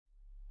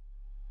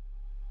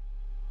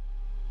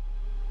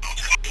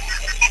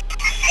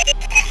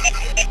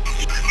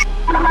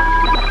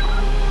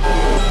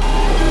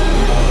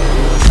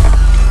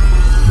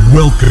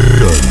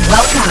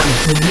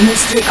to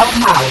Ministry of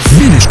House.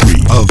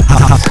 Ministry of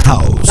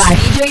House. By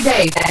DJ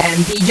Dave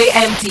and DJ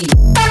MT.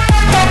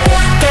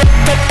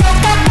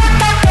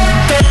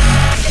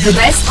 The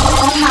best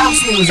of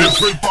house music.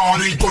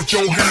 Everybody put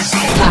your hands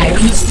up. By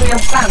Ministry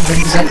of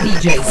Founders and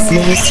DJs.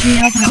 Ministry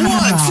of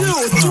House.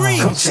 1, 2, 3.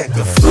 Come check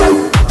the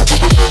flow.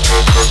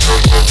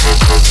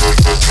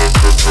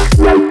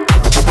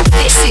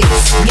 This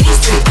is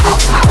Ministry of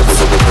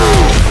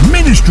House.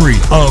 Ministry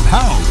of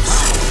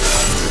House.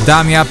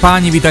 Dámy a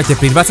páni, vítajte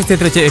pri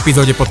 23.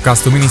 epizóde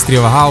podcastu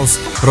Ministry of House.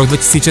 Rok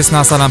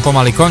 2016 sa nám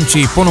pomaly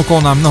končí,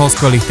 ponúkol nám mnoho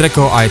skvelých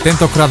trackov a aj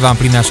tentokrát vám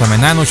prinášame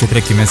najnovšie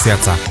tracky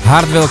mesiaca.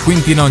 Hardwell,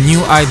 Quintino,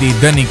 New ID,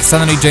 Danik,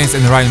 Sunny James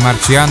and Ryan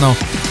Marciano,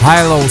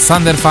 Hilo,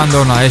 Sander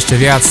Fandon a ešte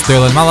viac. To je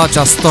len malá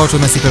časť z toho, čo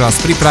sme si pre vás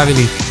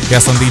pripravili.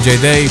 Ja som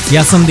DJ Dave.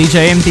 Ja som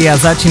DJ MT a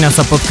začína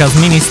sa podcast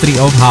Ministry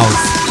of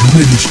House.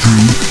 Ministry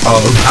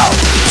of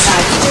House.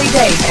 By DJ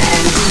Dave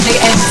and DJ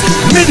MT.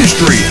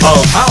 Ministry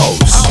of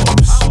House.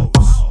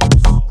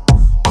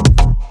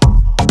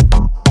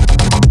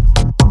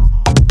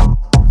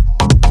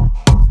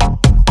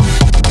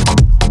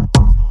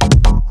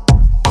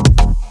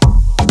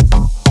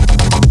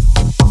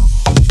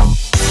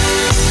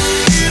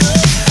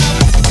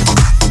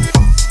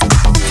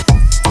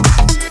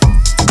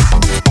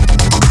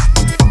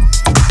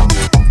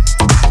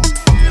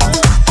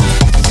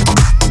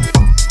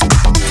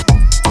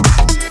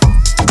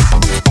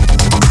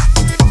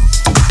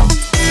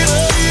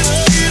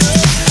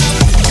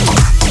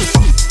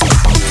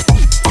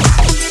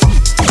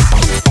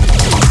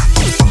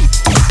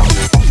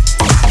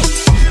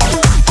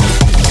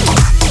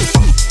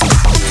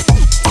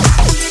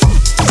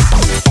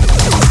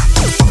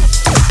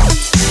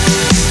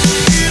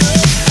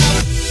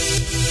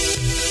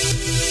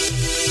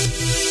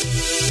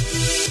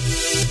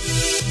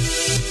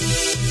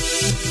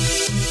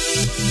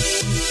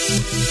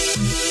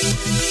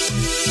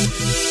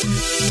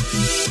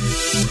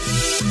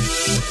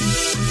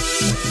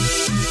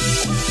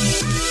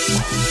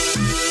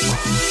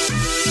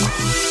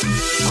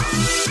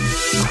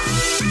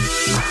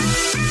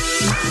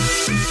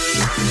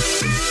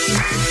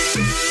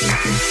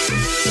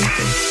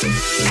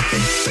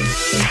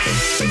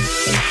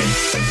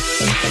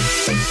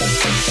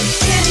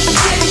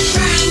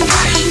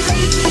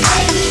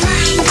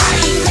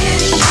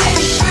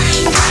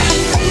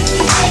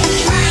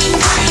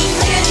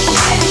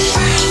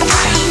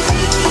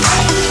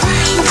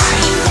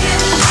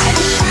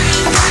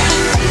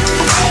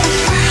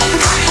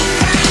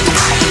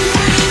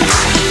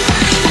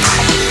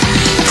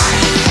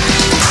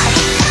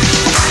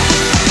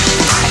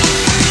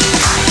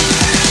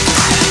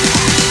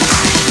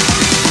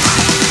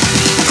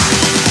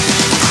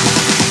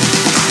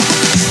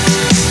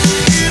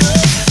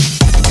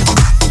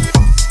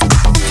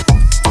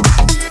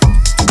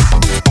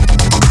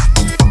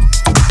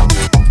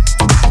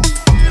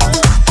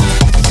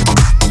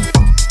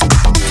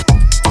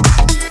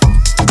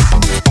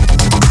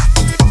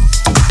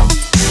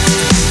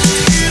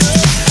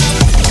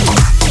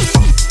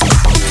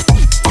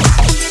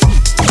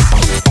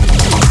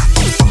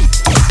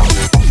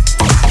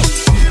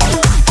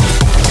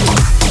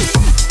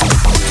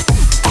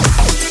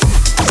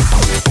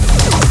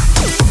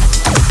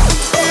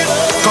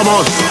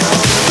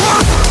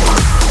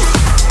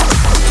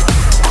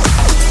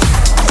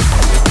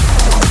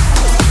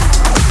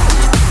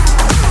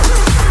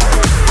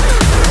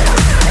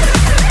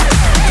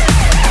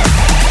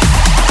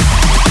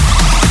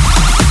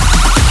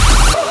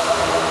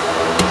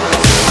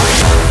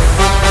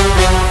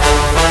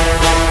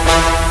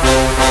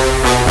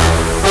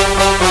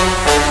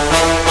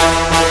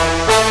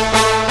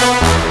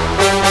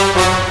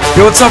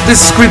 Yo, what's up? This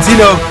is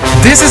Quintino.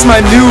 This is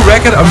my new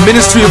record, a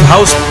Ministry of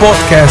House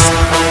podcast.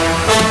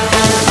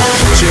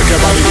 Shake your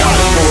body, God.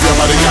 Move your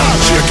body, God.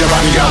 Shake your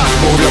body, God.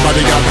 Move your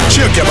body, God.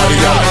 Shake your body,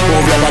 God.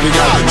 Move your body,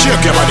 God.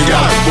 Shake your body,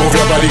 God. Move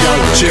your body,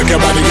 God. Shake your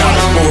body, God.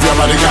 Move your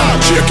body, God.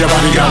 Shake your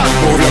body, God.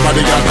 Move your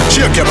body, God.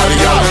 Shake your body,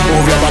 God.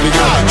 Move your body,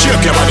 God.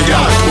 Shake your body,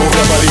 God. Move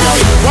your body, God.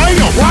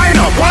 Wind up, wind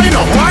up, wind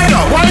up, wind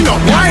up, wind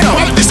up, wind up.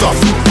 Wind this up.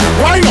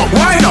 Wind up,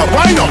 wind up,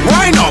 wind up,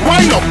 wind up,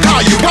 wind up.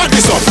 God, you got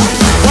this up.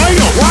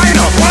 Wind up, wind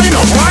up, wind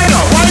up, wind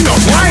up, wind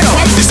up, wind up.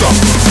 Wind this up.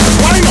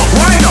 Wind up,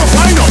 wind up,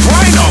 wind up,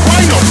 wind up,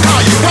 wind up.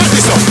 God, you got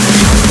this up.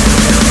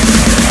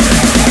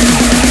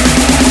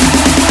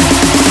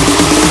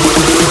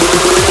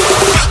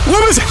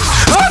 What is it?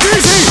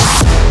 DC!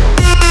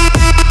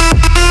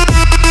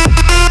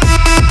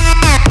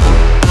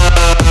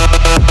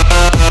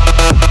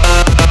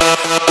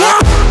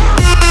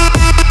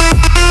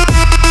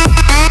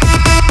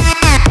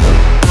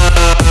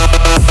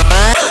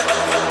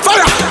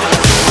 Fire!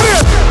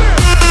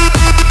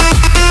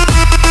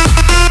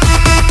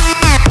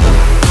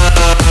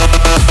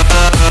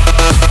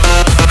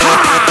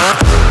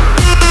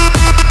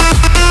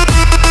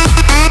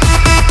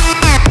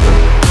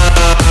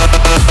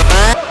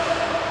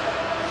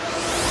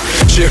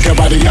 shake your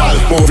body, girl.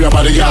 Move your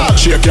body, girl.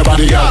 Shake your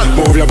body, girl.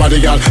 Move your body,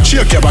 girl.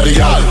 Shake your body,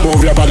 girl.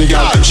 Move your body,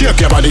 girl. Shake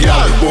your body,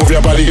 girl. Move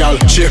your body, girl.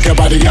 Shake your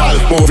body, girl.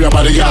 Move your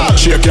body, girl.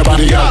 Shake your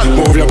body, girl.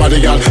 Move your body,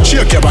 girl.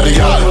 Shake your body,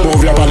 girl.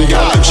 Move your body,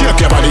 girl. Shake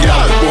your body,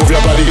 girl. Move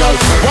your body, girl.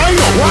 Wind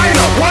up, wind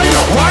up, wind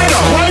up, wind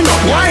up, wind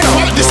up, wind up.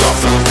 What this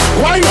stuff?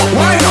 Wind up,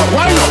 wind up,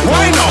 wind up,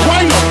 wind up,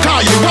 wind up. Car,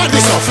 you got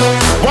this stuff.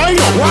 Wind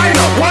up, wind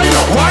up, wind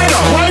up, wind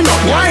up, wind up,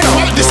 wind up.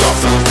 What this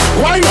stuff?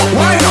 Wind up,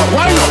 wind up,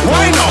 wind up,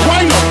 wind up,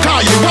 wind up. Car,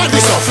 you got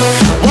this stuff.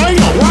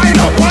 Wind up, wind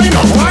up, wind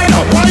up, wind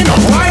up, wind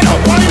up, wind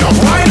up, wind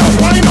up, wind up,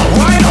 wind up,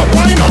 wind up,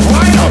 wind up,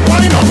 wind up, wind up,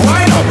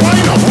 wind up,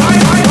 wind up,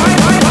 wind up.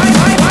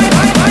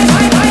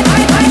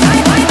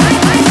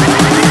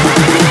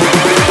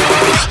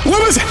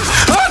 What was it?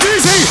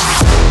 easy.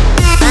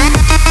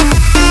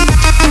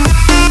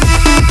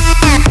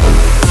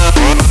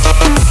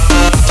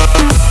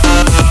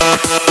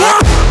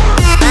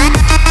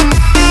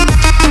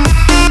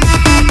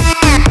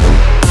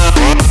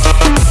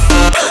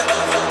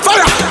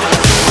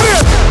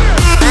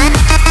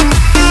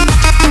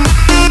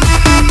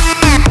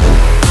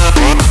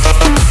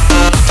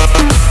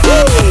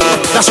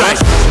 That's right.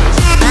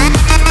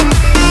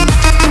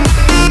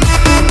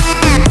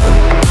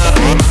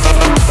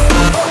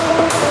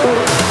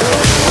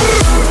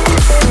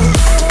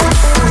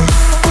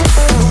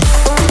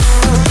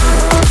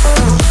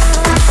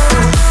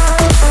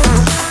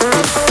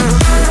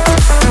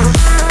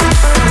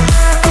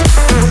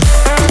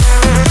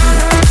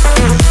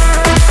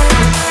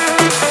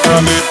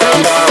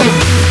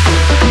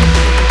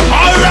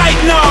 All right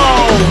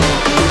now,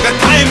 the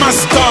time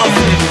has come.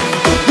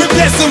 We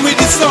bless them with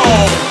the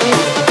song.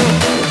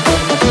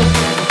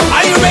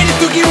 Are you ready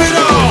to give it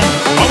all?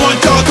 I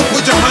want y'all to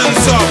put your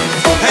hands up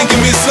and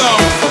give me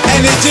some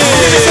energy.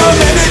 Give me some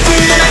energy,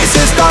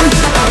 system.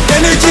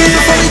 Energy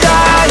before we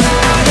die.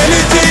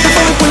 Energy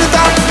before we pull it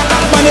up.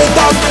 Burn it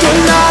up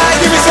tonight.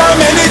 Give me some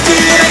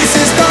energy,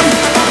 system.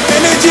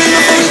 Energy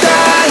before we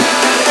die.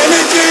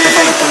 Energy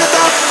before we pull it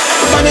up.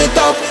 Burn it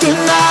up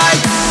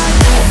tonight.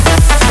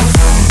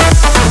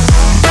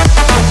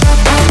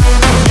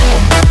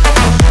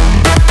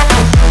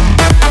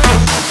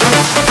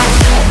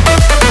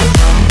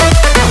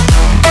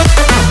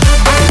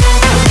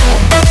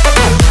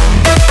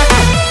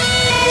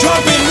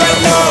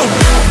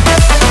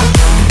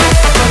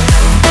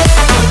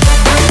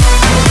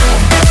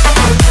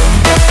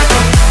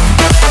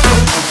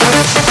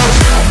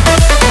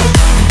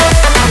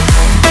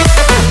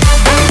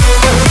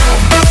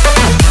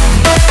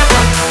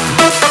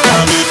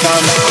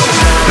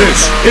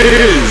 This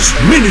is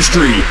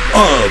Ministry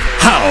of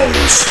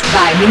House.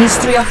 By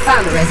Ministry of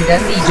Fun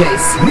Resident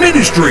DJs.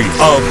 Ministry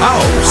of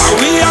House.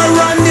 We are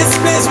run this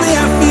place, we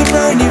have to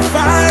burn the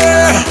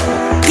fire.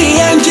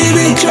 TNG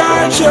we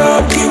charge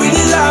up, give it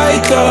the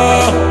light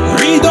up.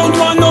 We don't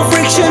want no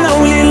friction,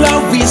 only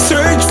love we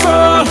search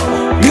for.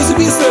 Music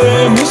we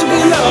serve, music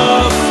we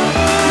love.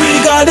 We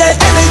got that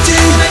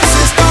energy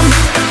system,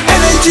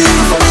 energy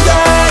before we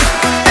die.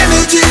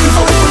 Energy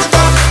before we pull it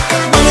up,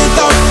 burn it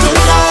up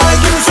tonight.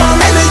 Give me some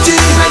energy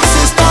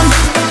system,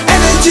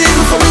 energy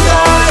before we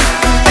die.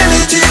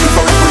 Energy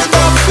before we pull it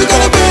up, we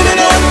gotta burn it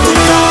up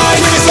tonight.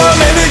 Give me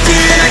some energy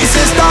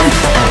system,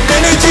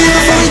 energy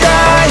before we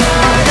die.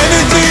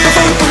 Energy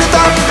before we pull it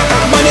up,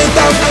 burn it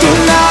up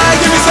tonight.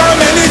 Give me some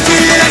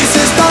energy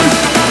system,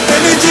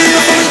 energy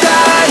before we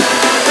die.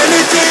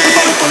 Energy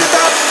before we pull it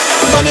up,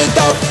 burn it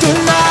up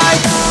tonight.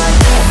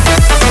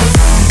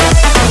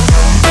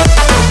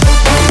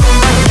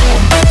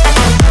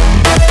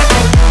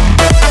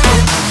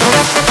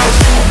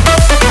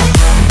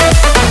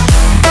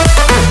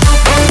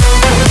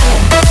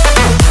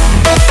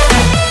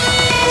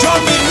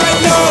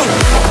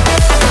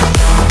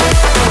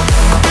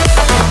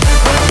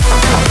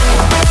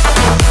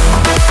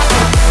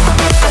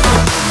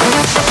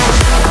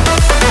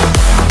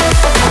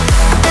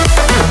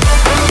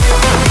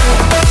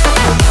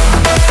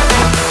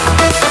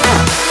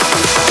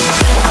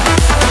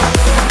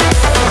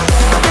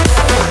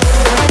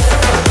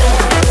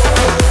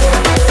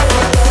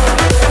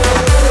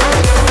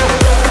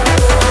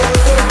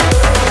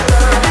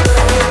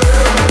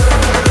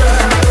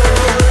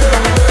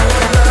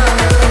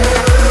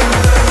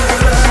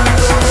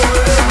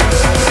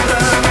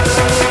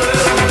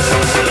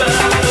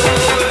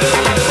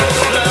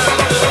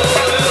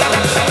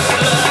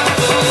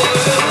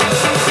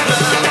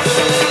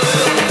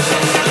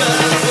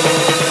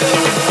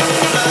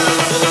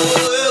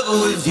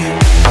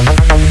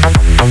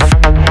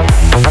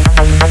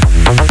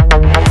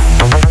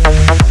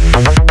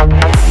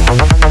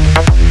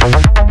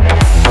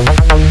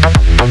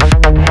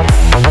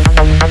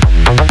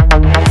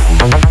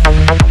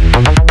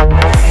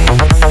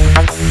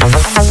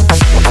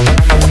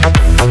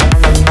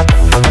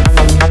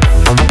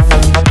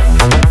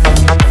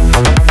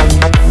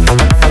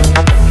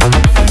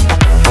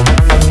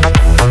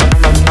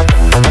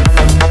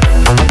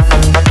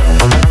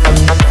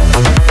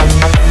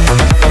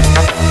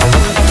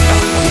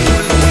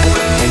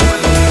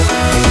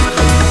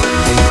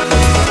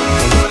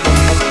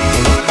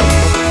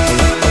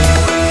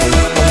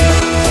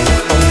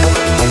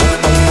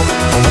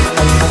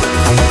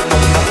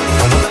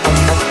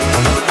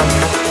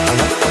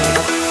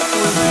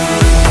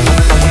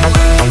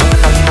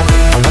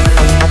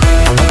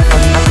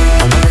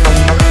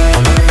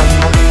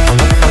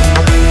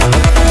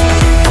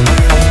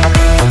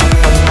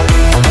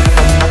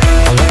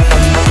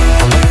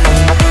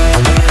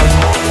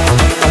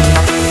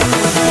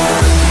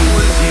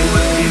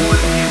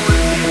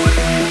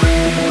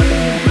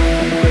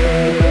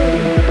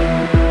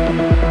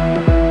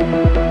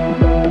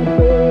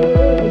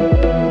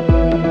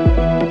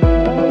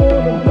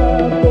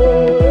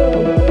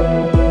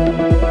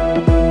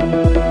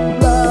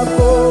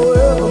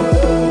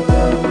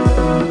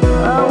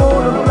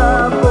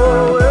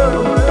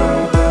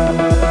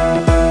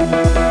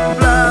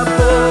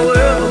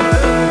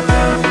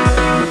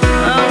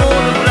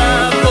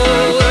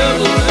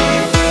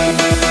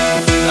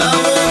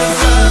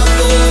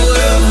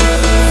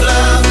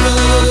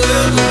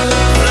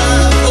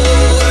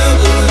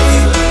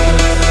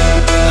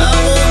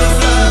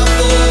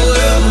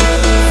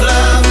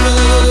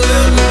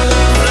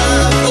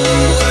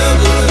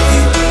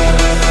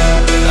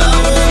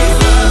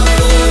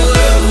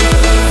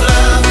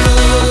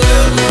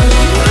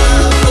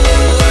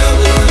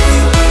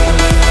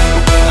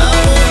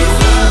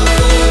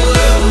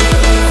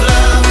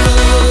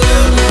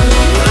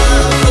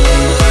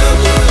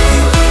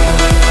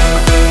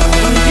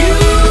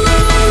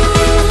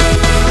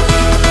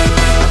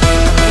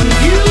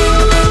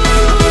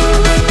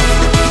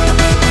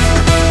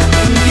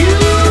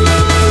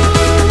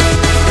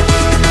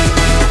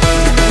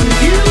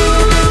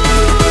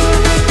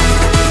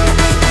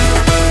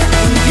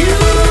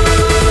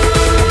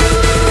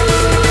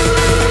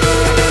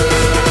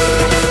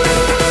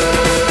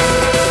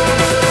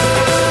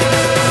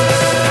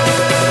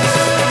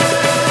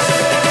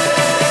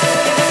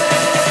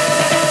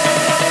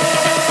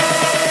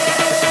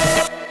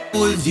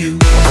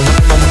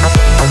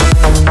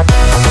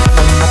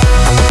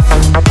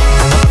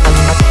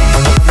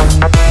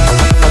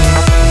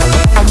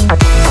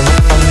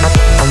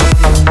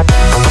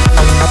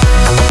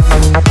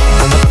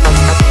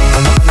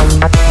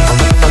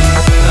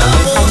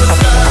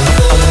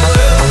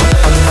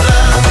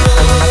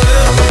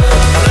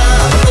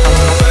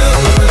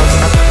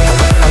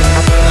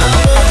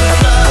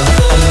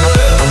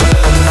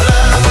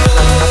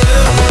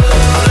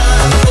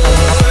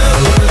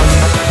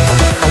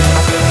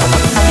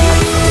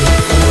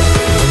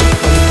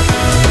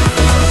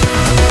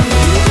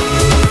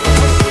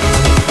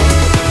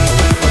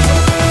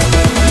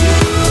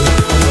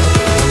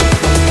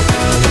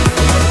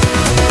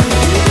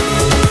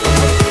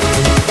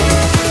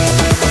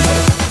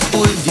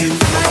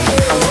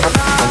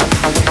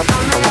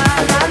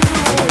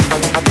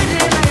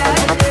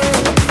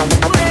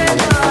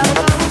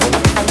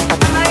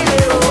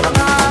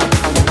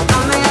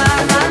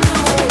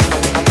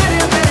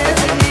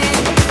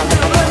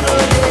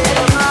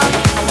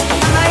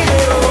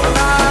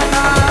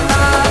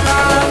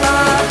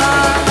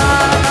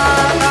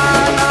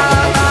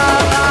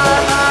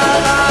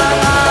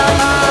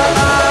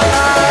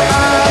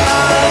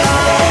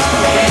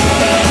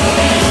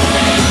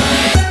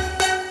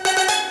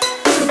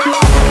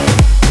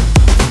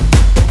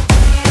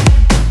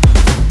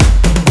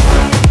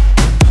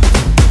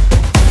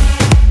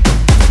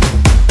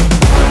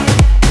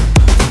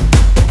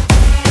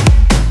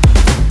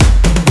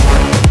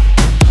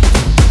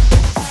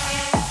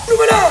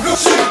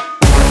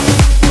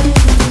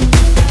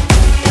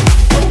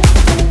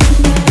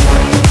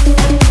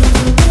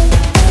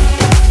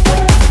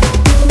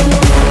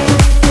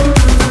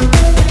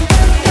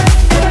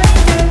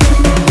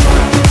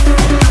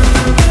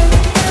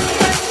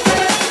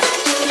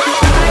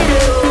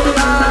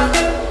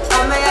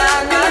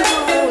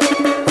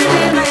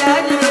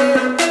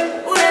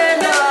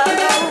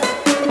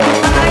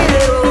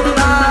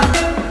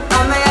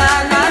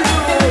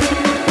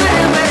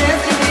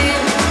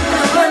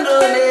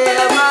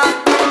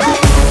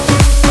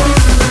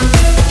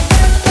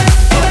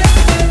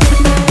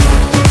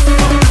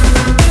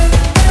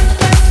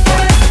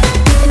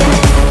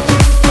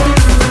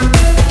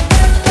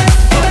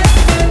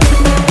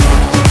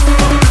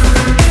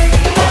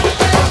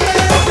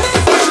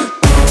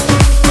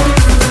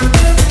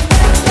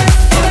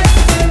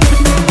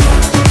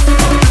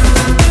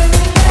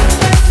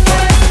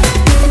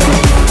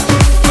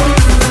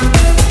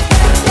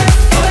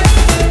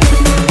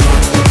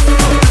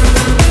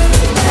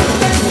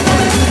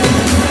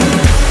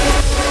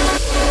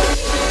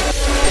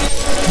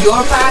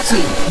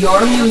 team,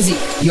 your music,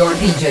 your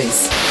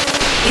DJs.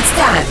 It's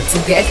time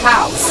to get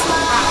house.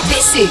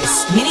 This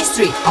is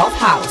Ministry of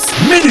House.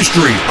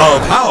 Ministry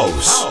of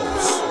House.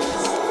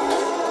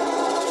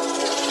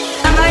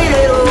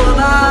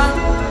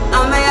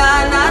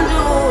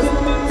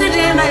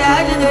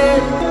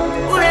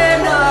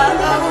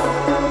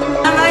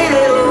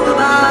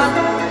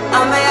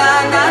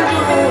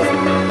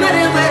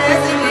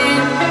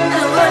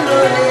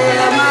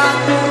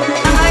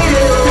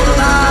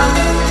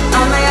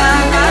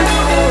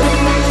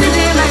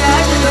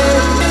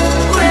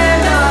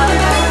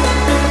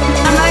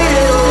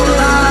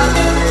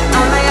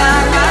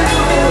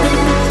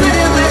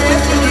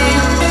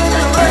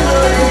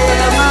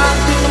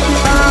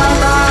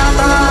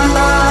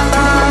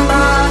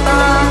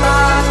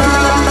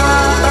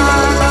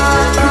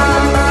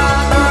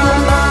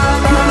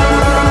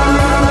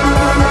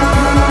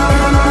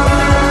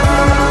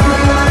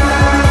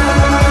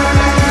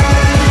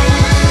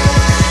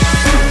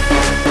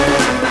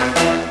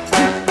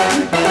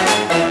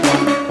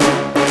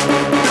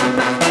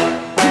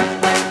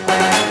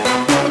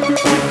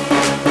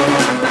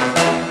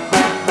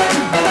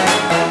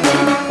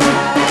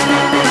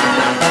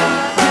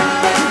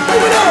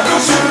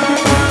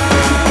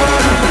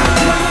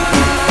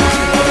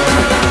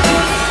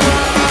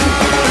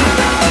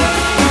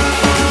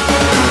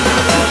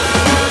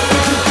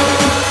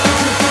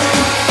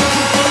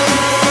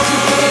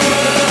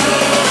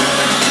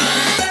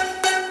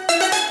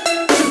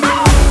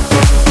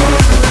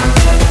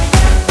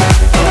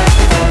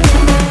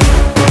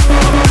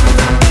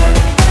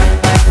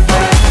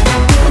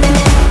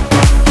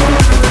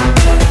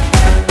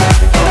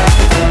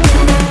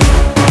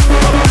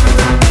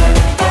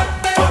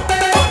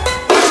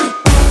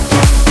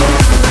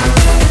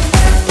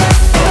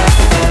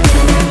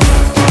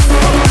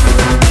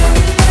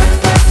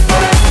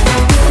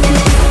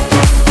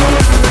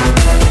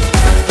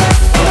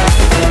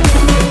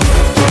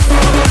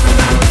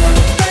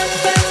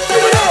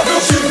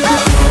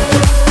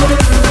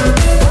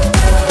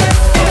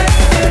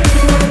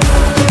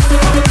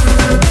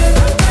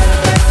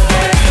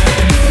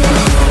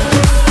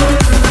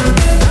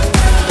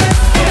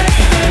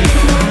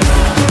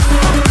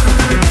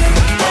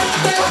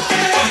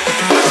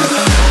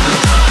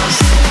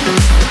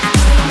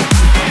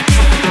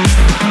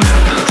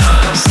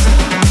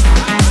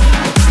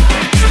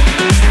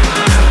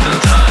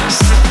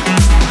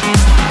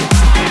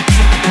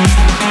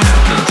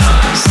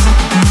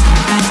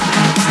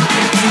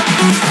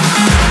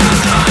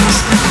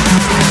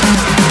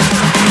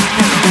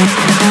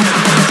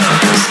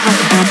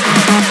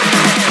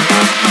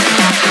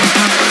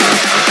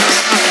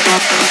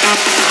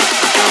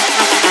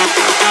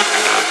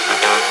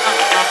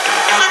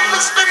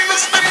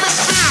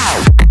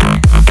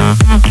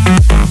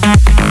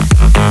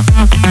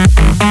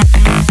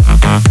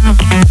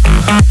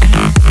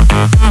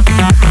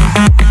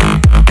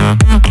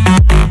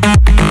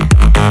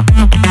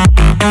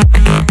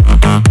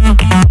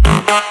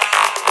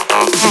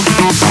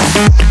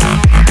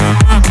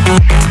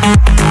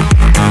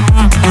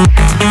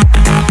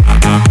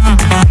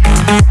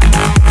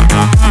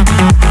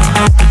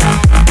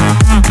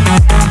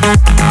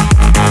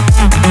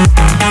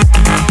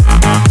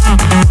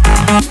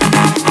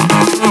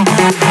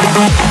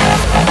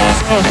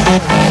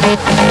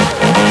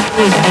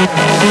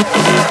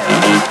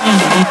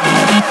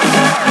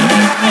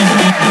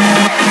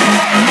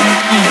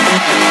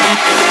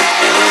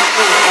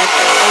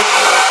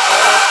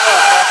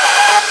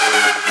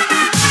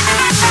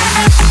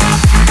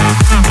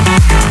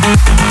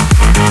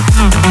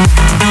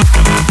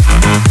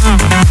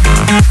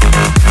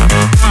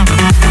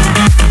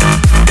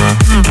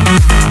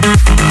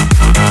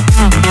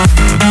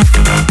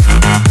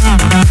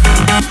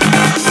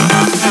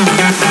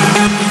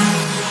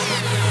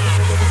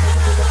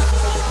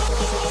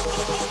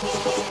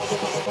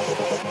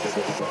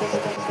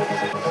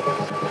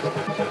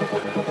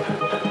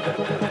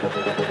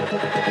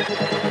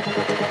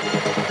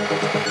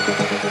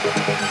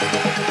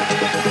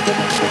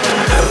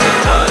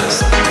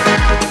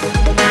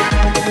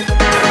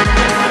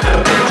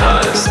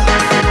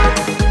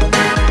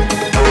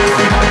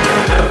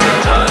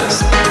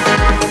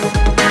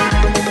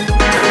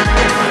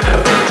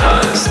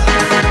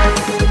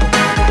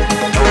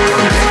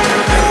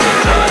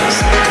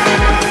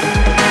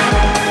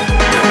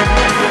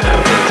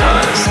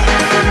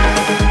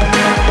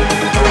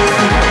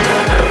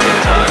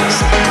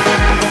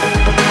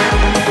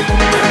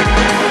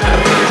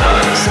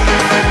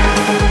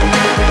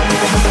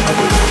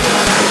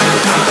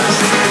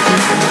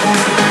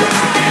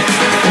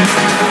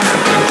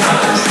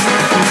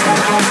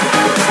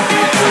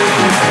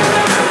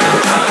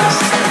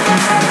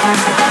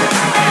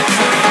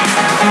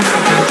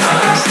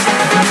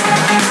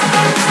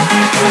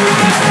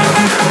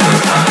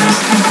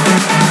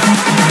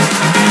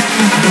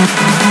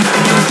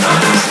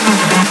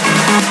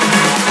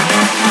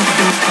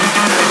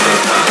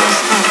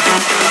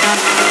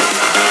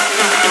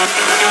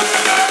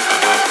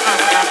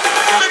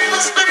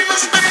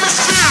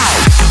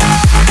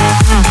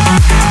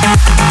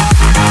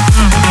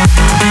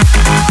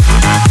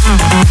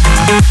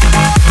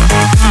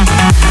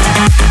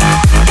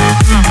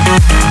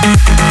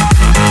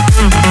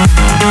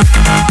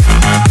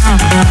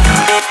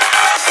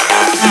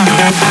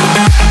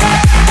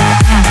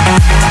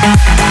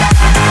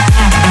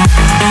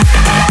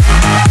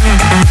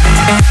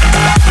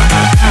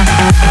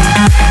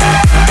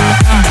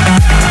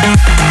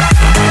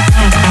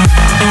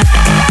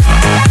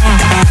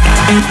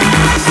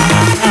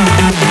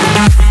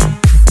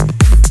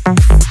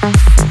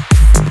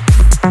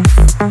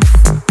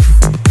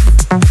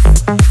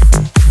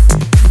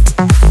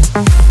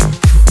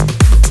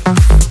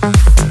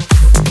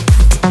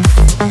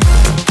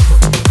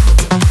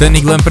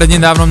 Denik len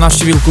prednedávnom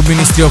navštívil klub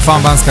Ministry of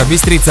Fun Banská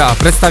Bystrica a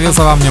predstavil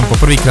sa vám v ňom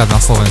poprvýkrát na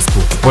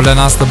Slovensku. Podľa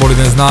nás to bol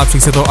jeden z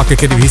najlepších setov, aké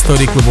kedy v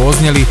histórii klubu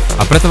ozneli,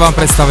 a preto vám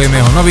predstavujeme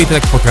jeho nový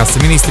track v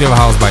podcaste Ministry of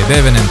House by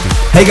Dave and Empty.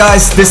 Hey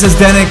guys, this is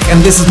Denik and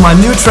this is my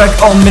new track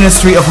on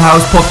Ministry of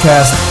House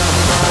podcast.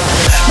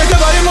 Make your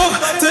body move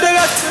to the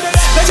left,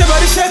 let your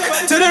body shake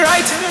to the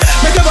right.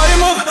 Make your body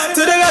move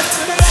to the left,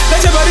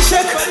 let your body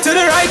shake to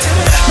the right.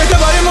 Make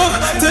your body move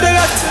to the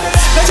left,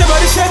 let your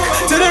body shake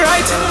to the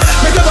right.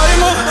 Make your body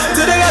move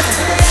to the left,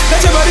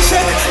 let your body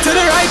shake to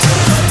the right,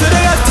 to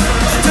the left,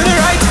 to the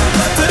right,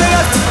 to the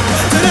left,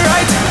 to the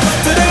right,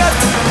 to the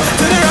left,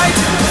 to the right,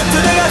 to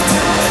the left,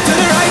 to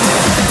the right,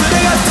 to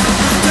the left,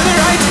 to the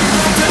right,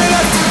 to the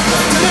left,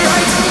 to the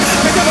right.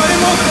 Make your body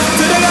move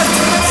to the left,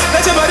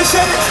 let your body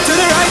shake to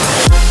the right.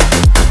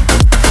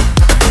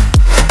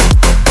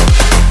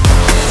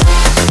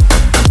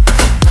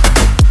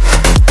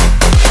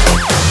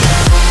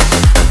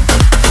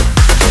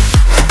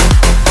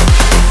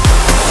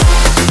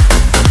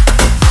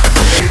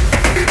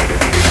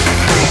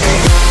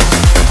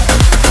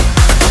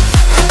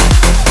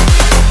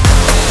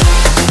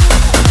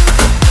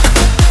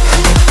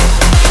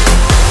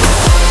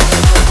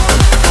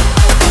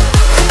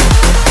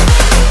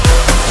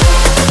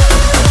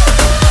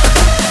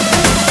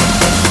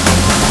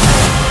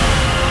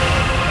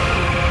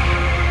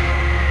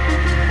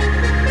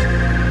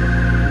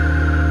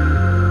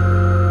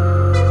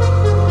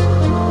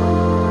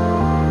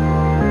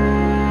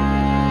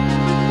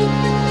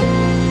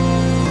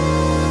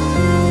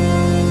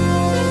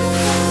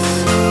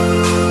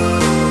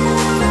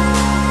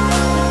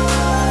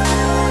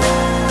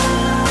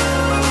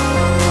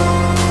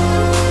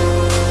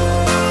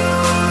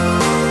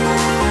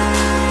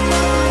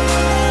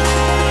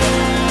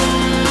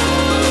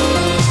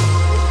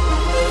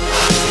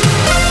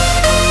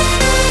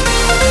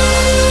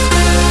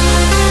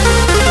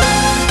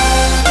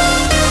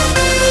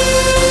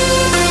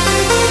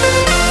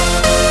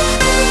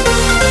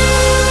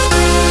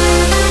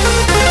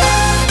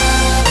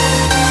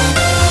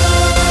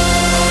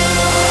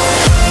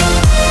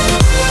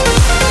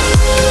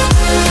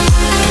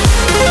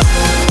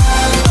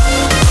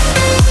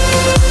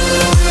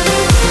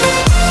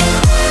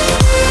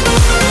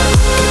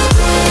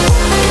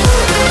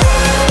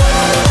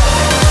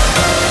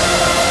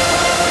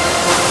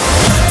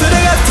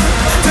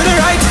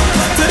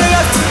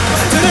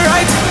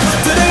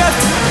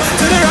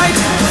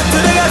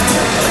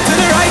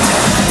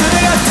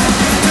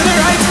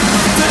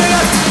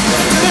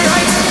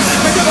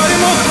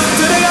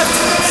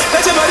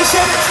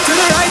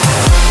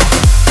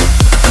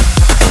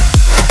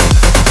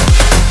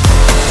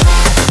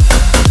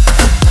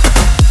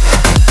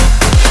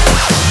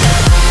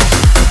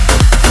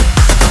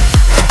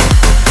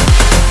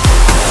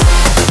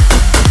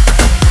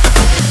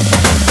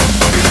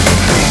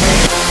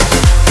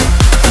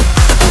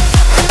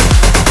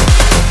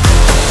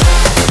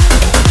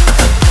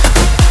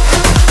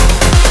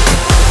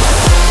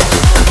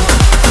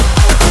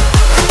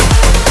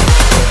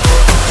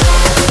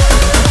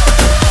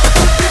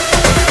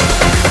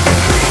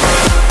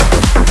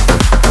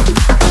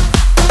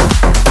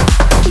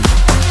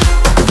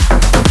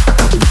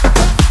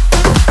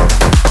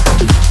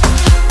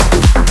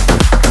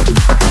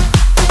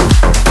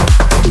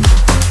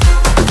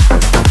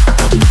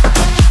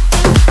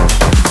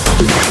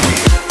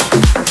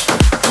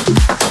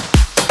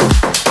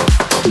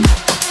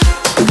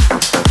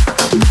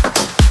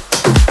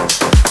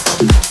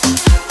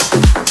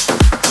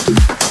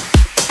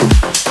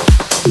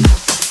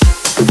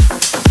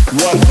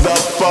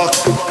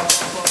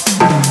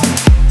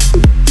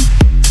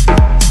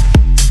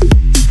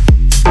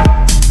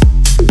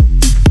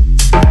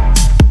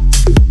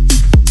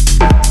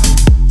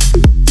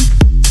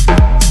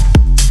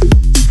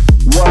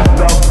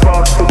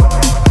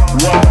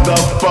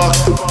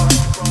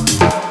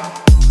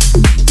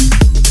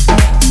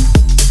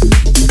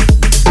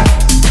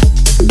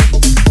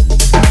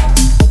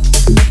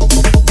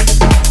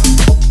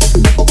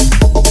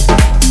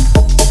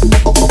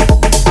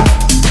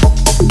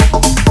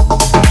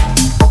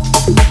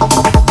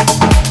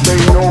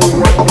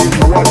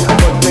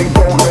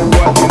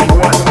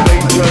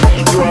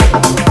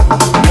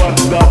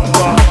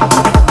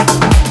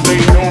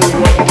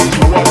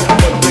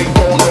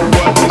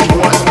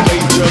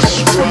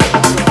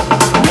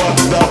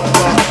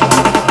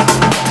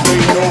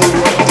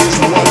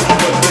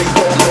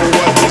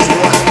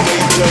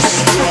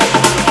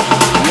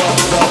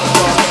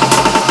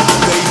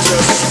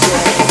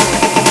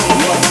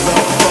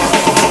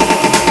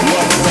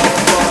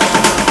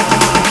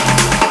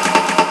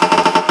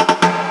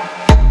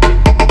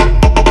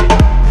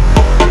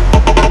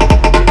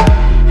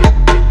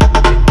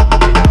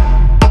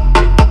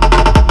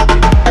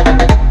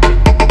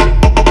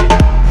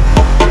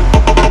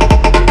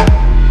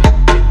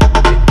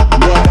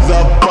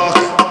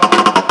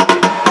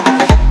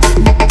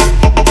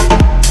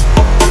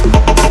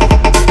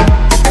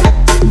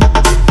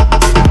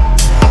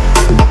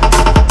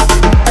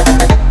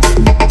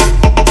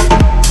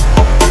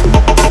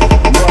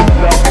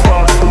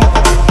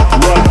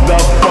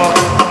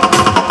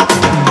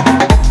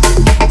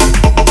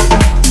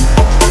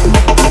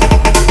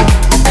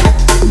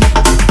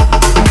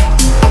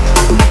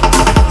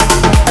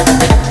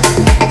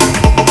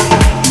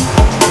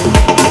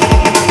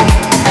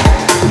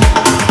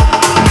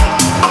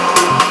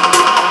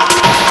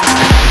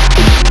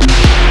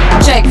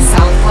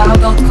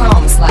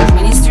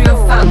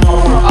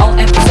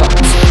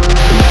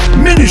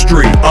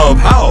 Ministry of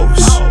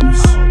House.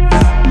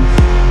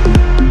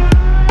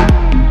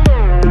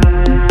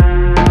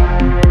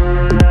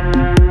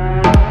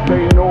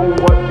 They know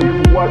what is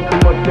what,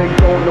 but they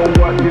don't know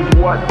what is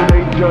what.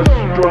 They just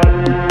strut.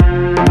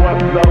 What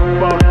the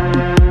fuck?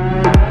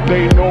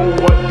 They know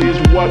what is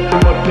what,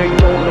 but they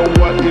don't know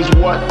what is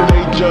what.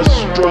 They just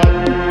strut.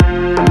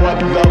 What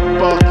the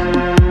fuck?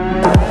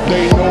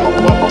 They know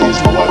what is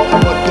what,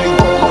 but they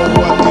don't know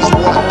what is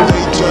what.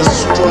 They just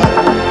strut.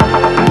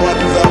 What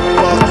the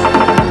fuck?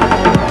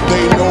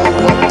 They know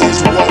what is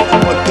what,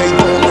 but they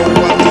don't know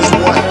what is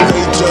what.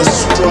 They just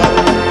strut.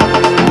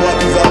 What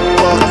the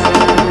fuck?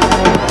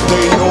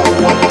 They know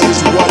what is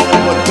what,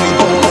 but they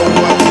don't know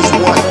what is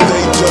what.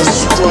 They just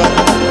strut.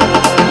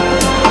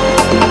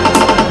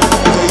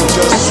 They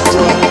just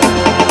strut.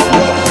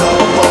 What the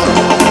fuck?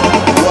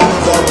 What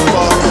the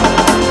fuck?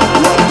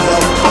 What the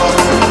fuck?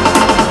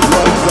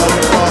 What the fuck? What the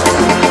fuck?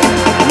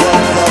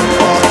 What the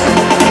fuck?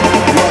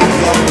 What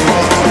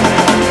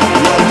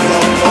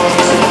the fuck?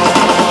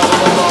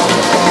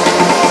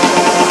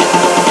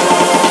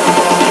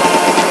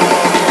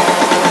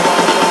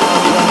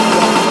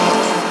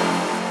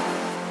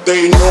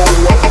 They know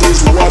what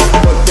is what,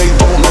 but they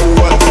don't know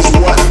what is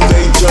what.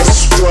 They just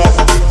strut.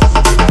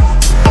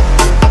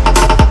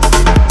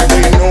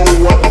 They know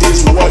what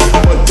is what,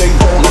 but they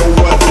don't know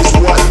what is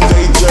what.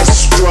 They just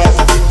strut.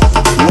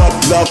 What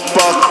the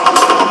fuck?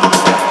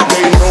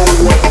 They know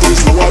what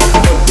is what,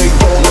 but they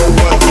don't know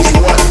what is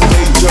what.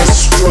 They just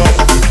strut.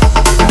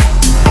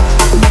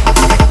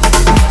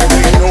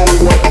 They know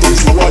what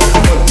is what,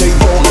 but they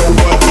don't know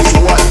what is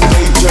what.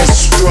 They just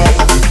strut.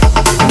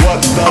 What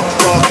the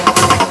fuck?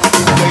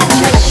 They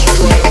just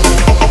strut.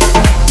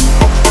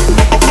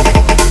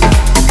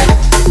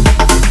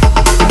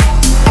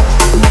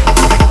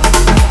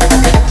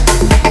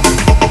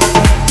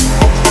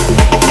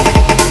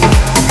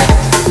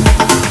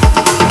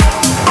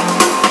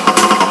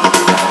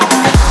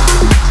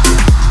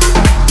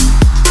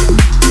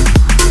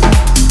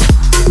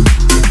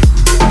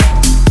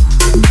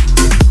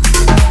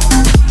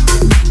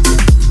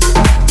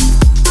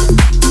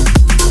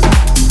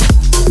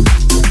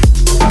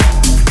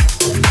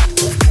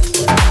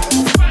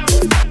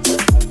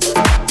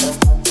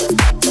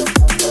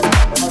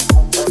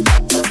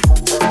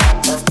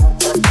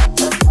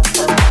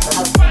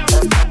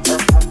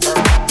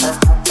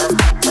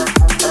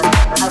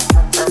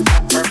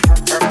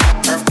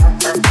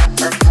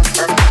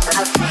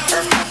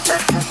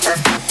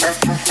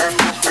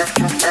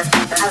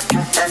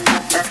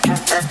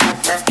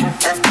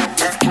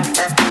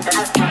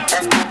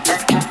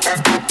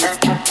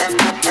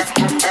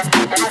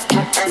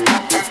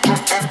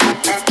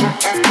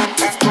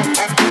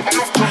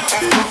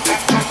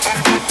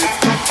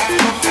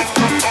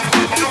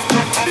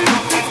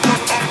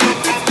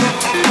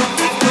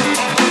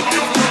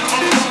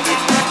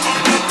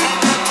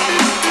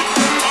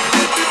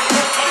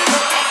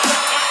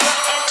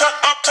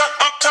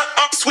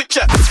 Switch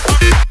up.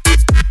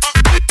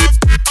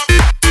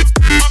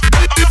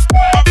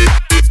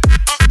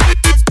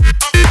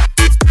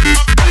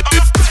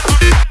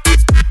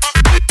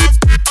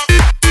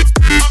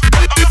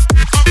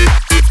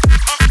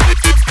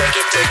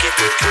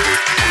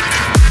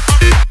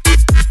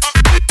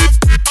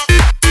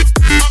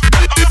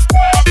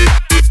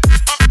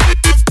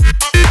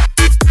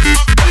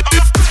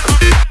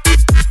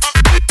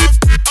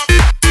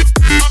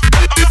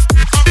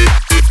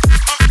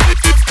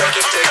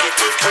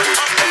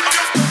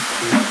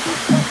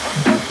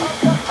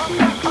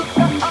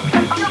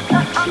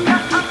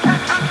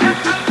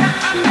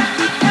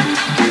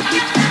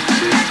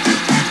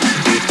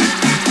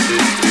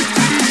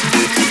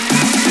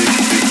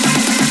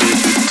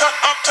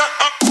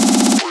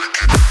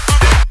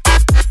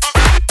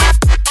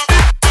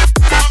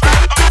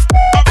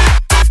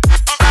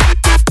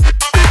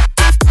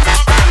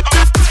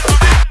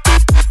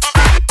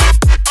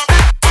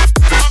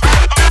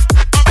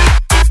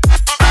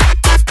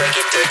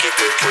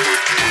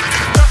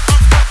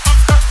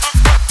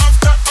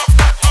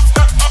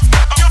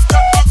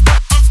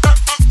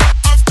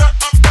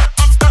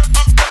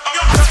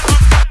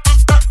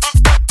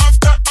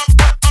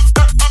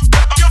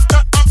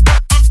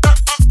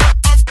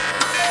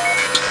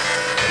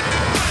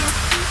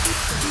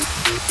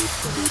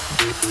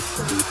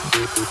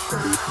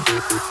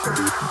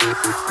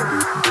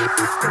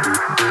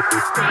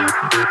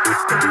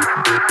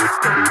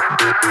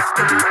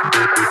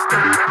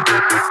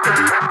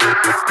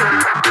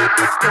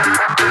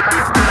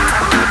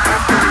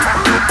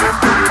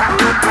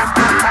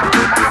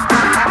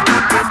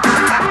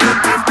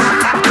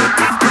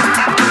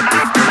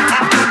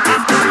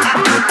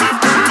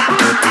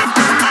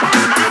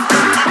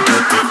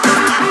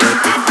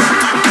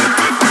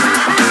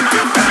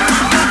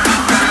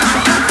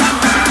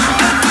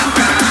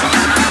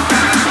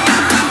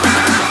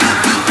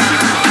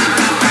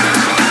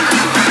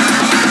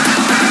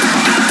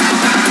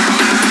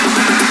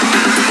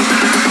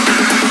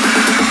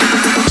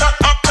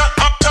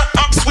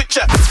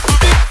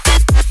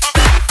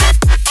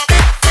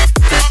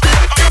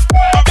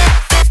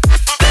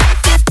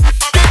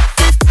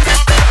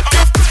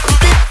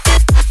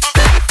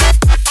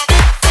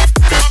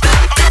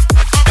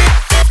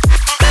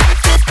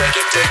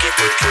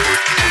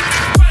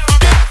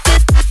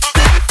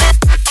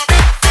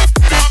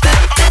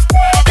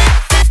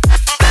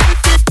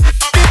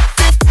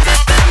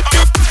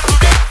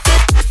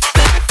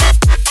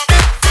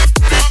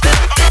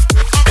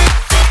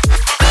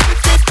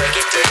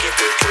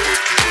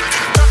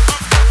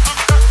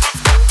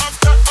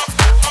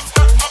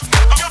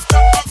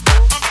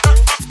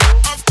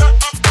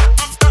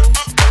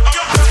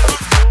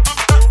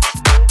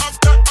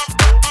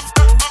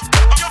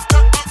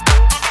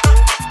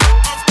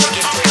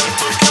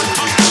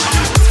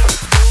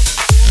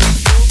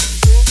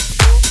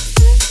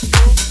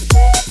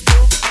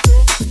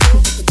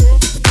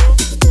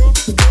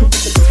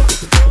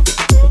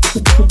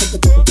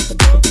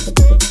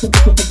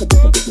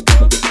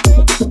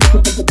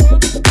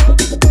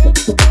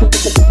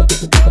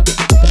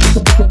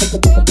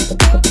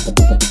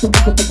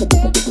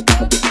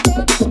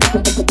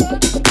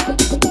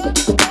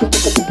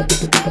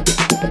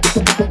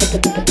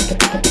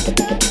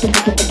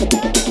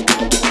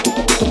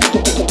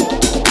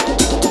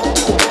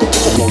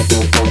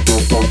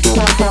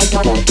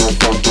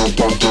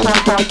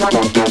 It's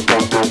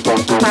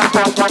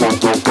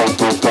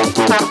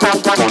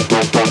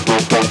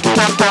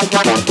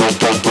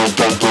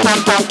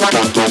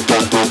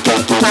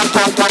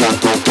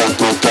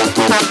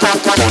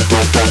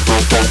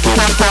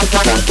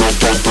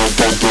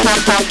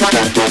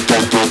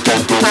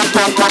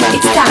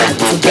time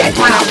to get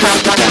house.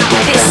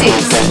 This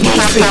is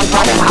Ministry of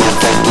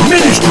House.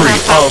 Ministry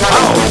of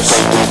House.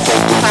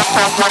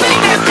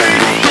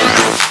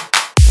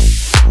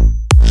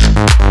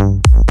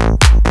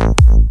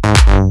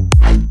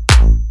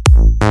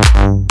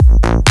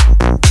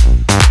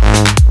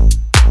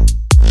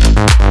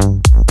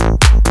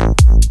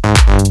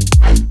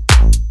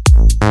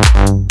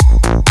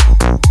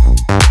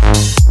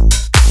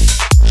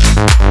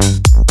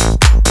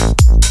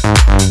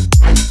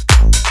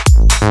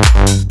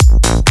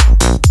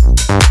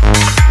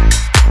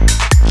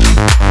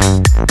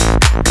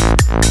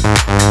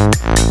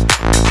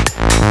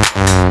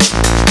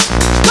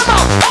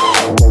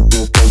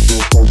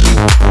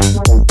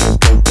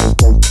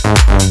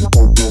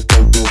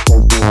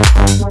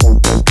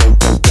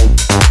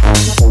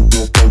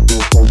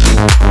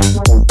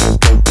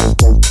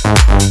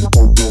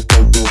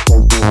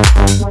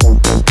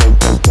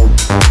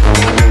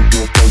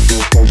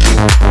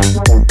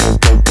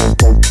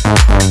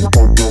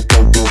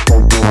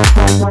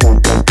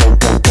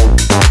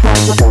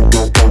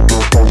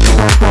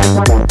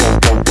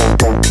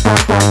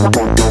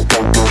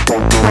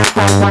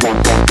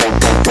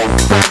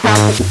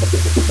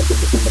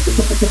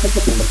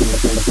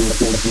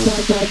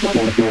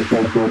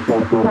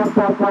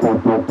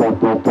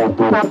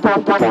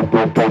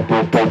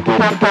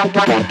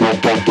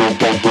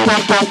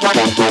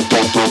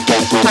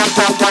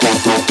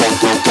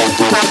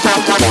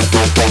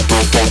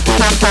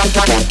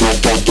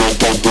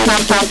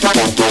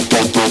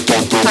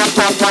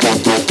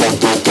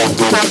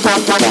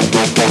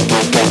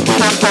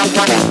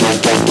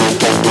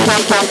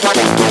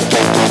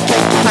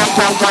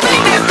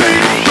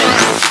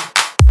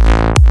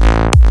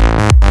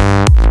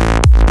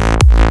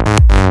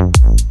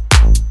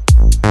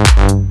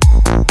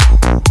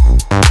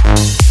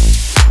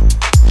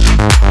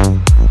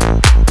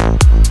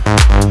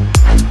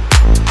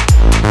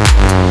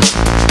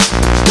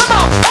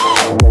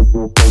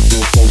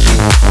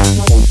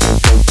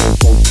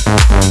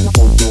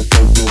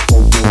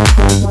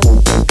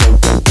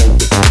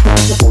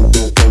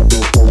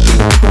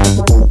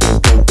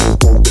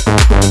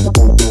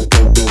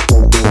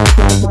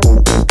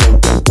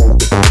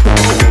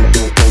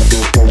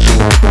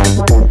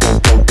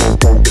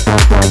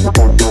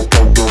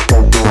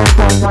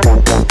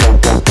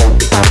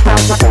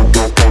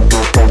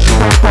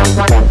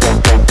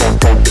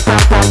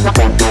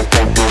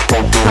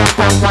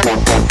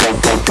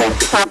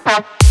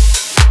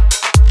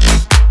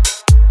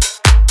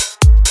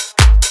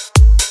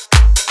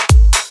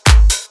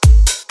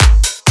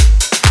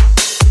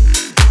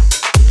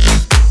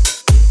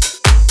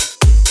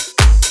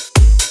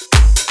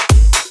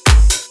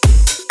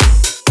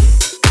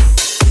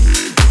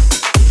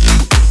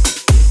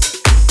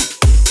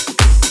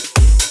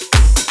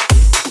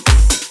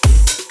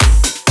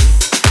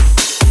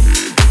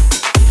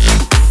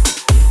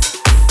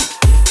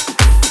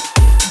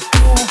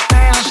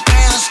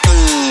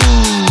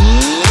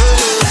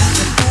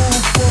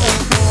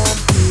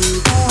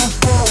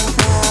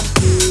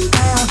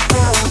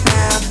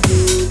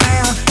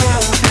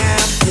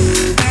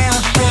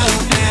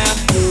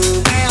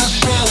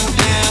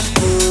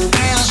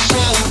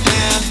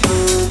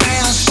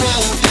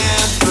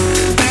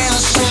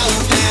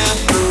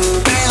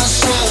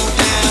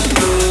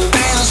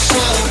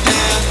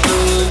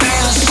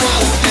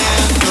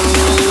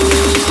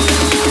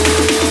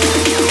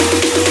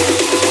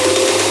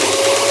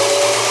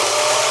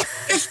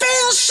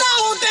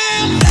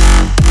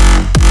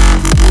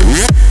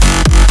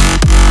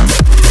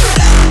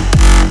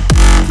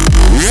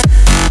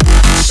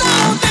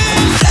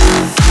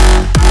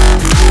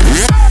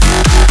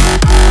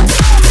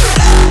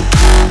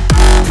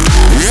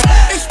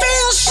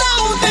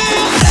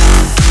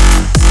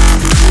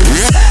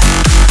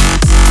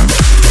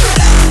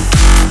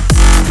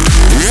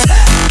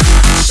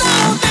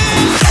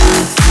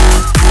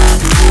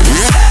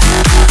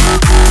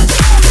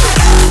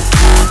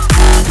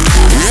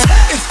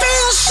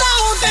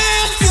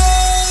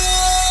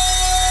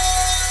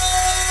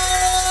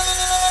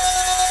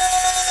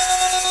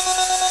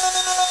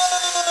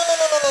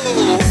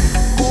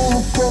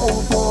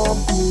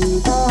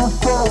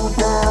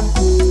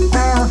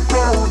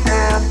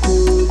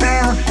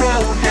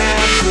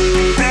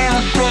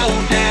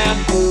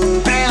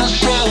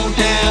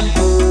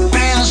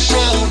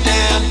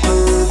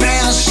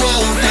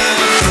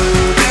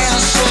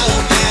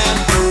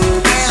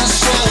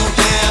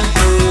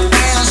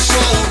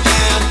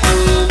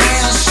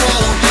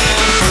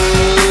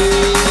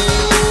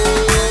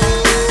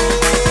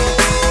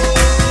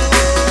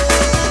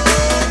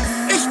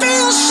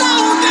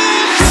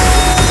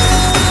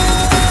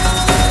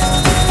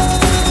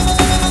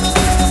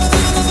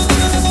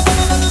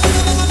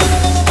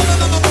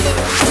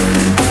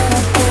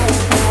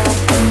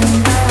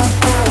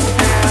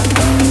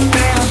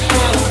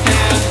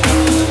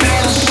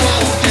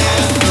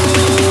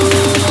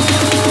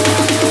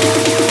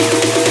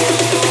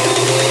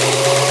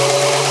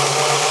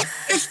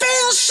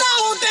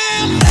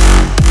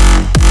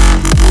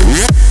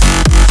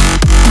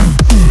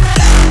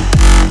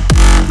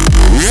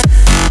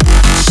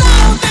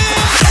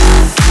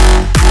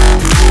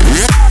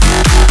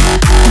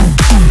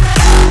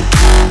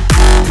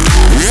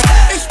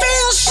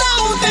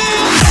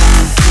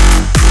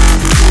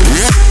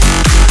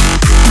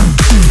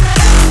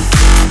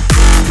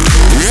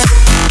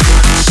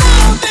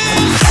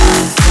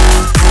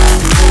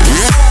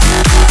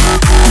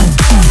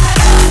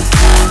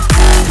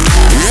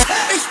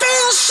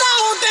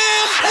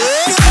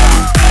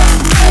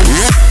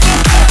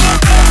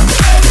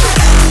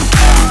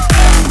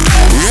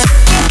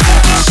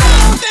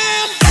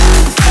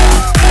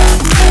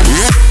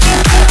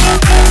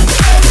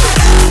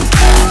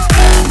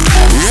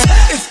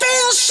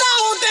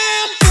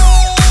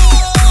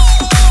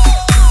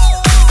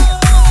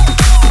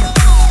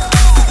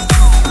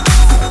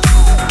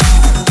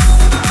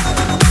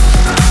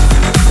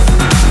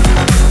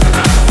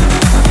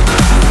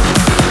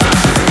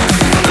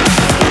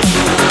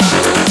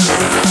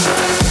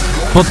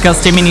 V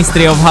podcaste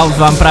Ministry of House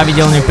vám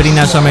pravidelne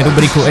prinášame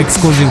rubriku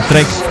Exclusive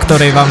Track, v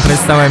ktorej vám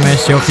predstavujeme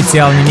ešte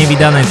oficiálne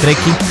nevydané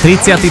tracky.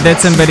 30.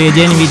 december je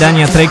deň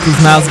vydania tracku s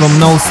názvom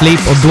No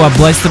Sleep od dua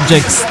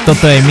Blasterjaxx.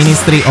 Toto je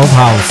Ministry of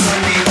House.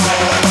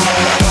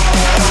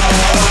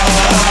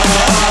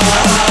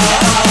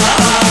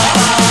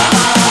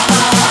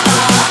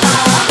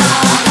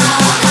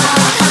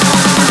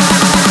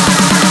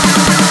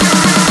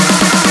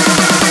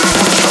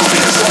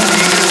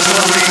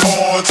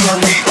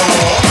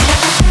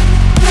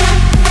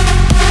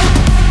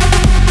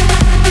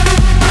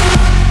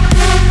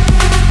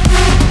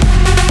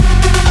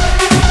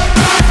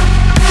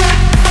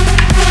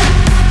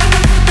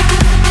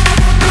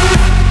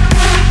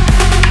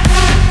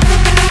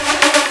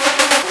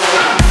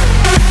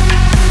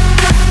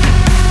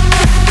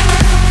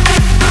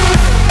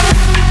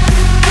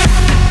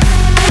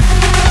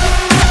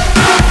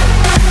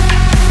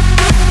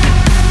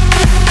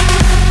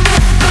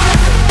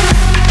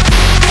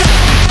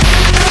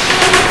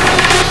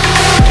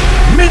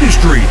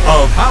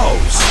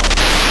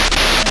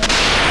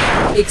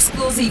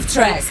 Exclusive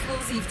track.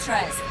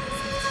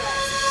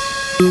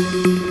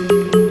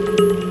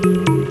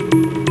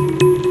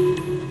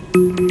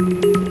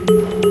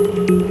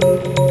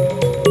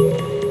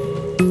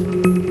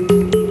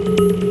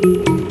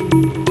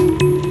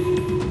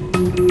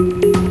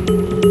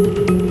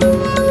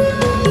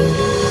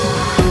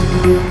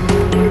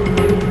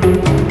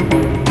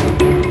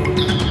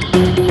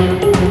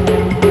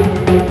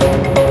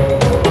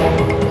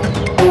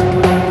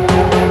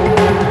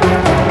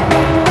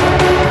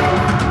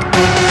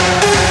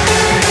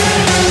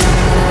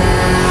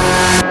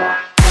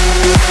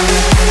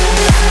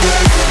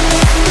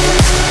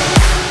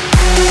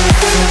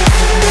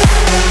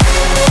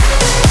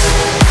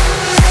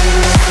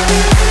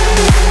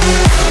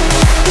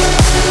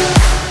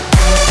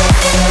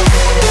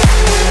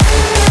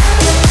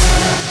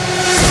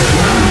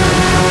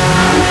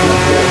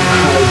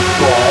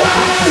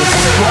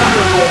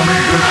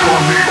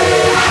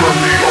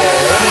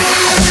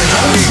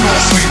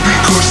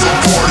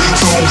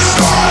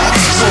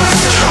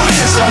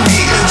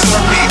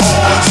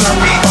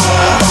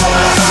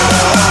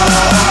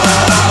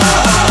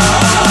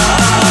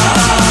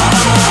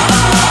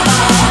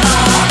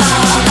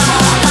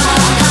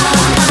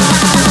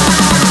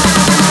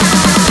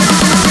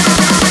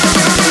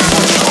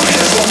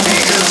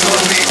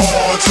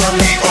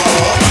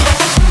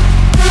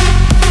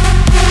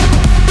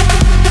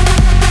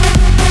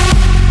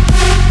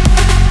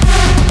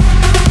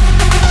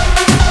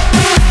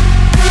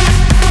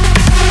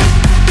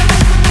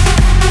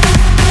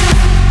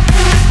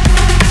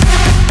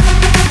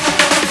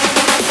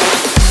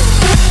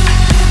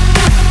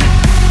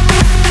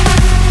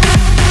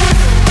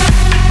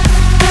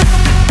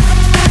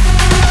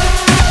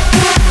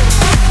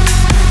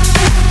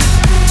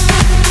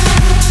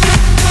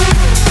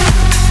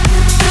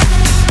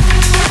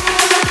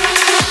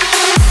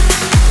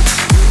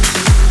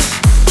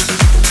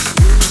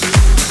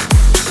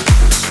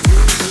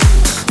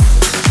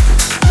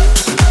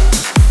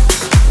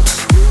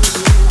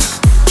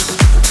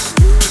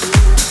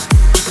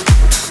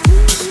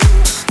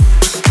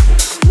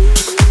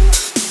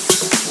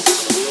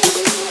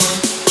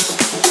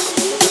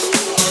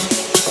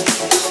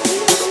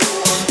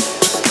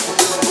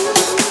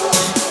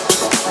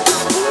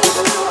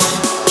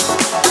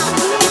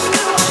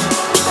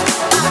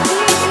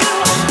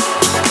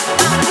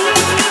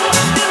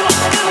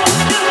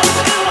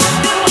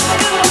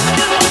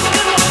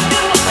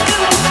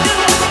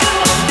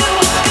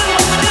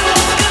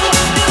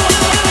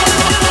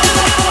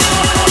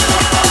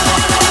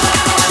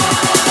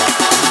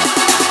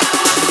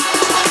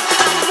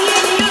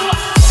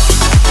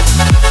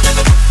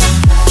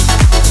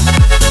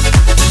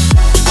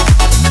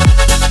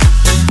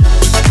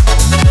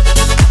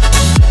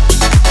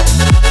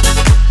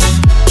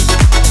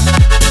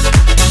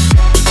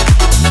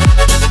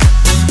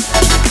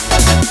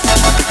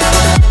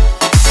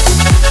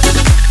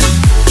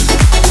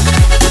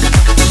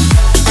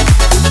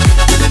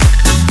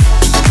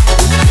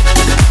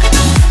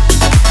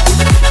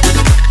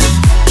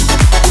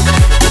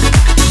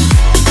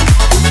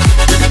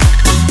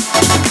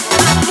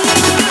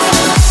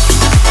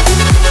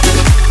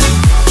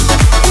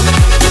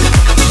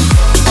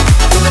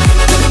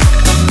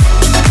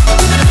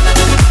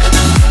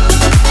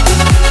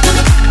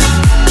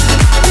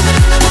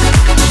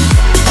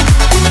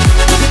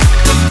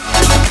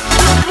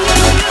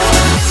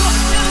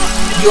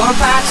 Your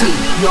party,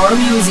 your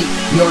music,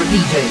 your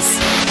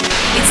DJs.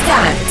 It's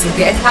time to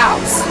get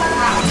house.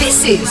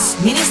 This is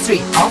Ministry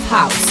of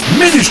House.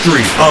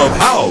 Ministry of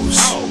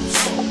House.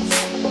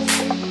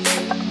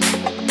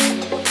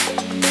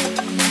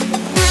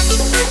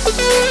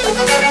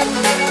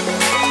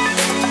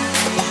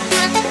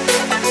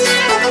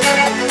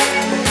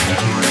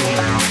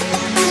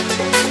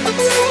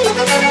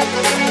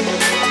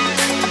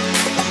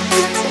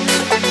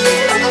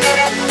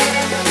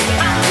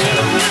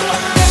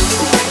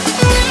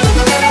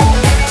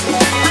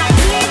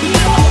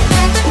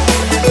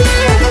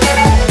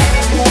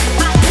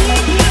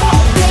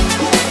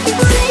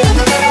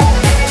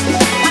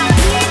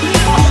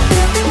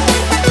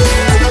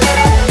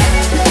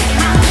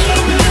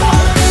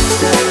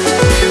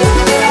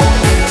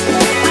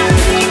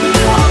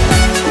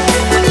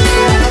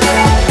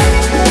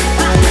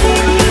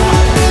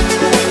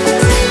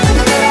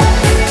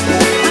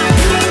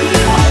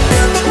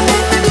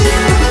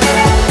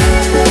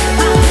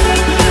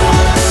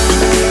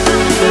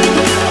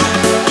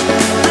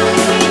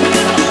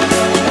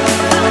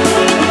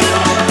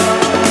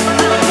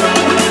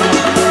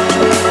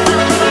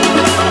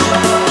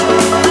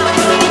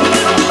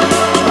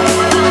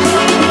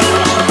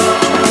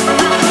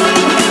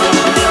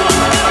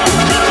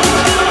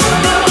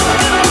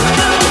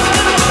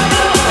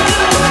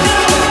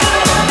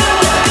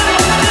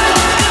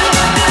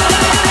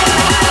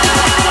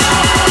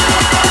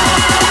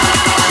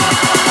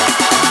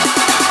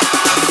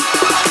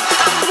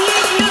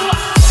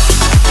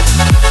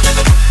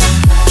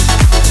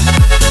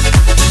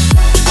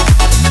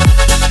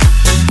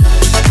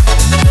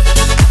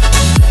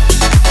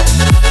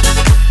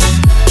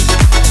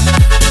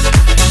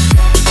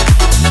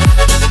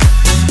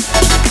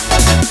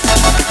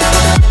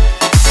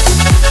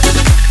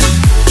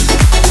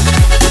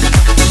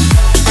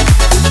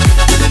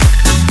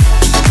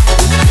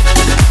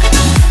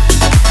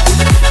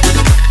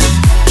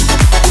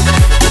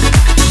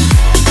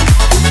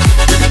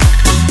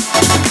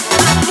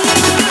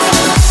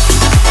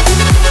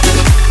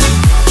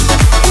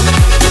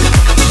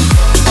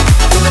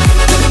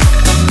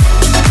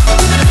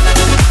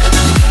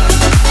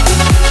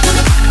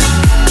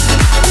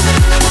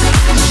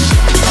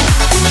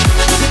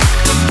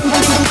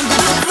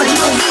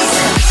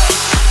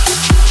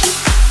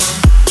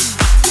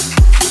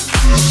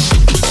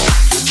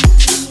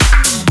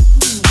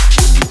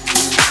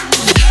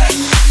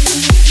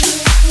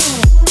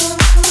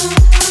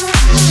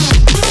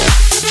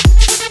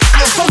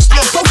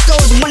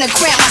 wanna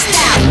cramp my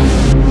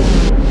style.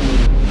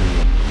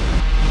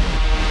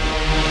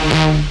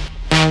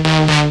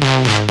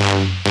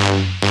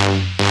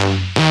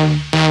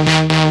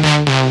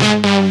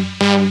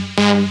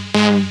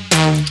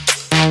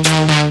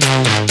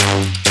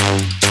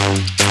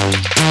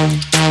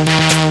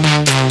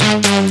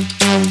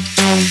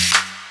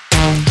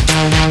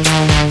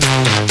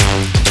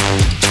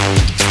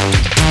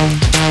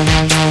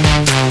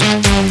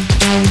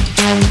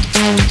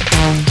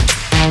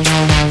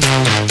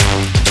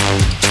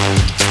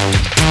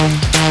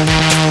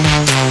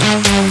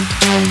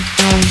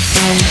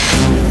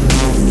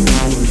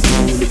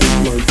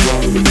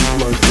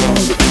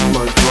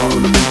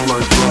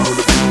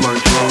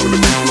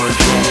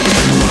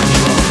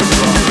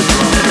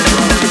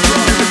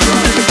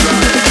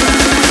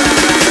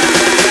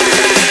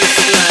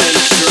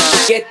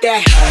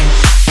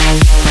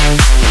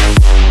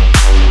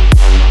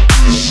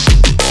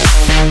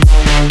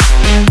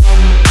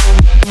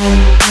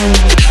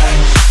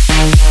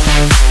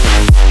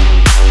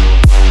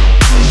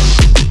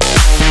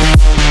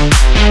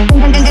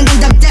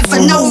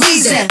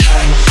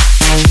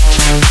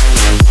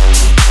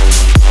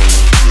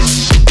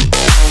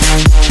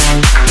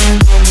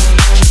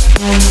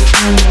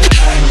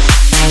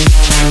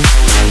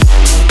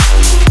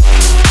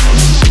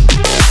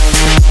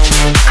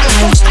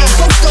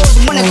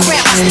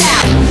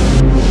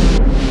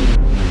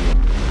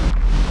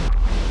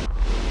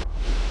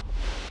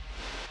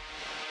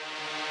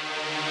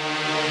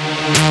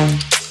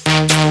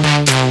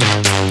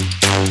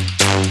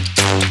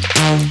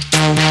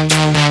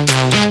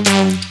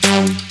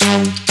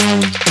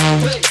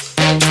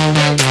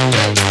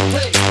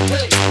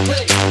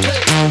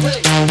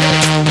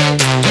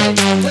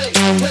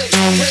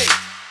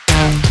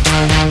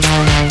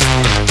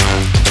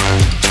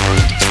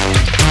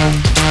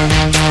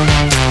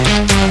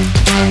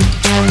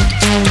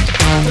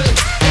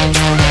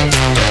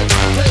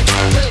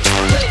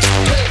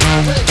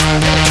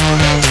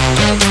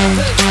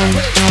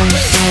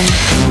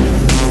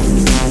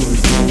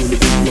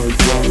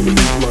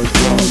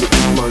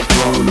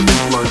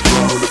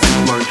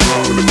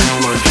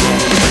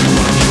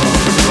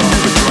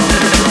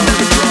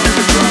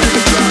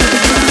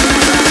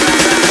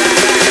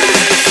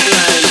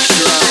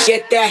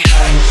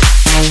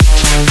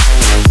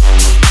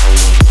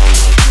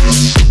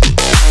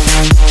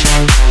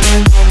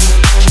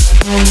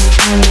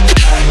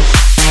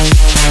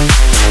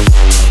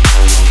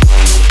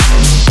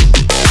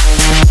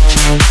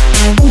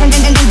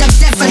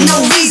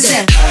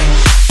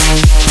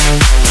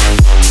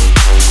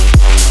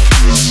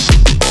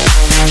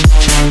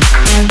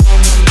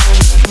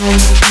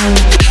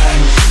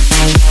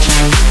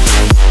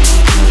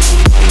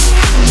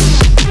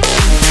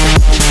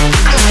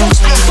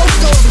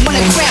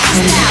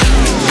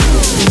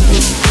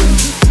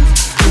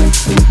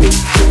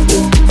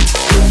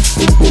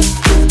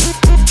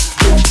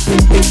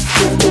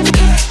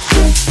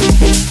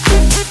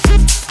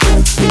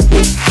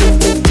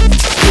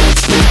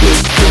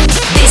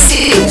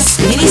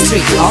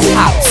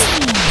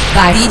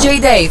 By DJ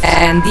Dave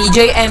and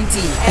DJ MT.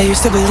 I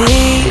used to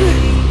believe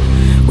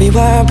we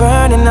were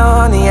burning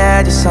on the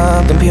edge of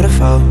something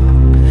beautiful,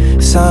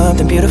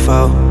 something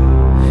beautiful.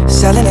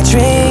 Selling a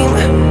dream,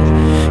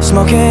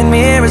 smoking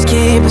mirrors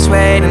keep us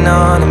waiting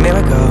on a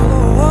miracle,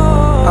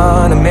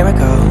 on a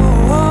miracle.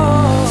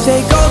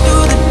 Say go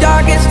through the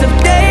darkest of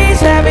days,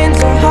 having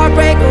to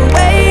heartbreak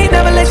away.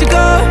 Never let you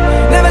go,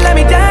 never let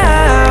me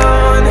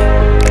down.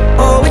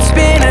 Oh, it's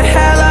been a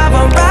hell of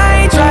a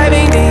ride,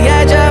 driving the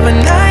edge of a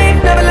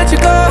knife. Never let you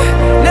go,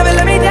 never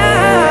let me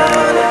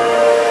down.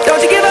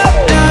 Don't you give up,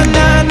 nah,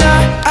 nah,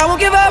 nah. I won't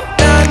give up,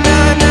 nah,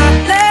 nah, nah.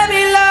 Let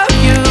me love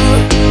you,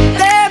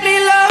 let me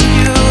love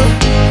you.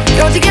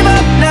 Don't you give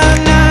up, nah,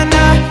 nah,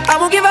 nah. I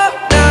won't give up,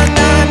 nah,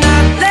 nah,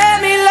 nah.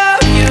 Let me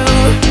love you,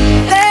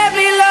 let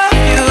me love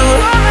you.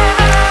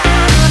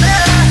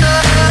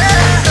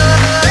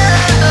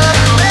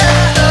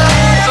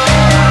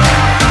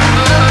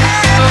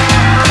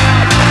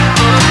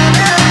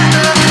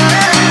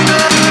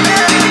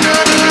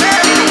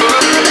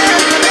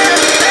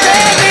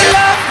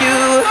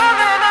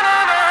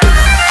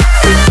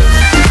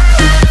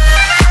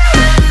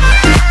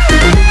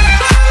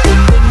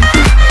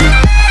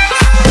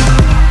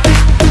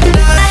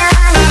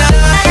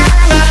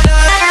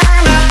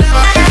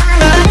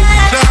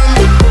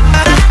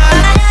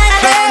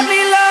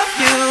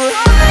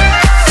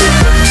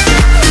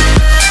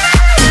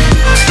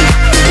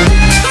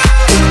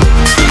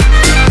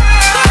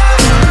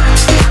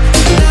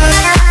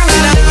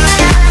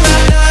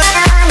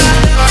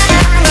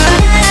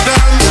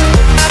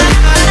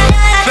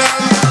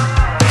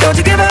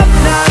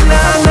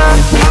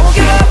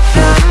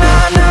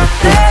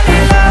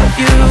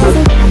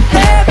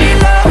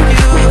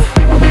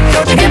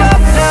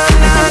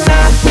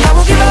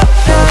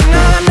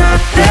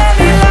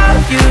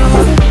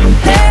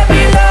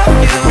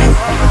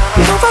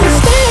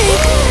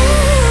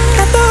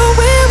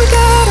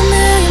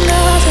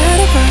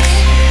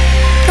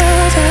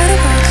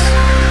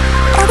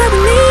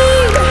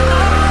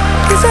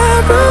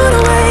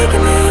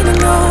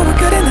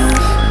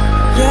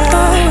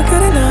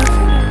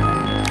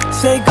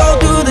 Say go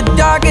through the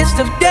darkest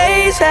of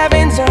days,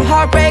 heaven's a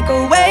heartbreak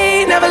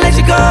away. Never let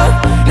you go,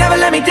 never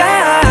let me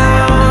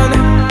down.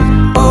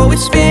 Oh,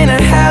 it's been a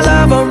hell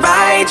of a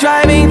ride,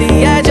 driving the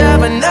edge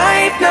of a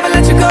knife. Never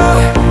let you go,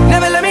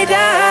 never let me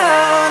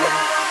down.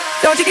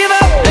 Don't you give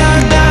up,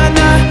 nah, nah,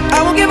 nah.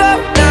 I won't give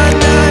up, nah,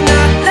 nah,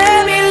 nah.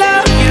 Let me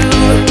love you,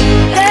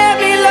 let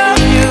me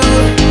love you.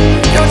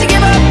 Don't you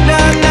give up,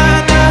 nah,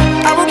 nah,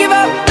 nah. I won't give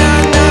up,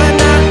 nah, nah,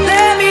 nah.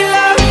 Let me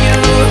love you,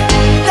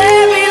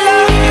 let me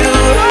love you.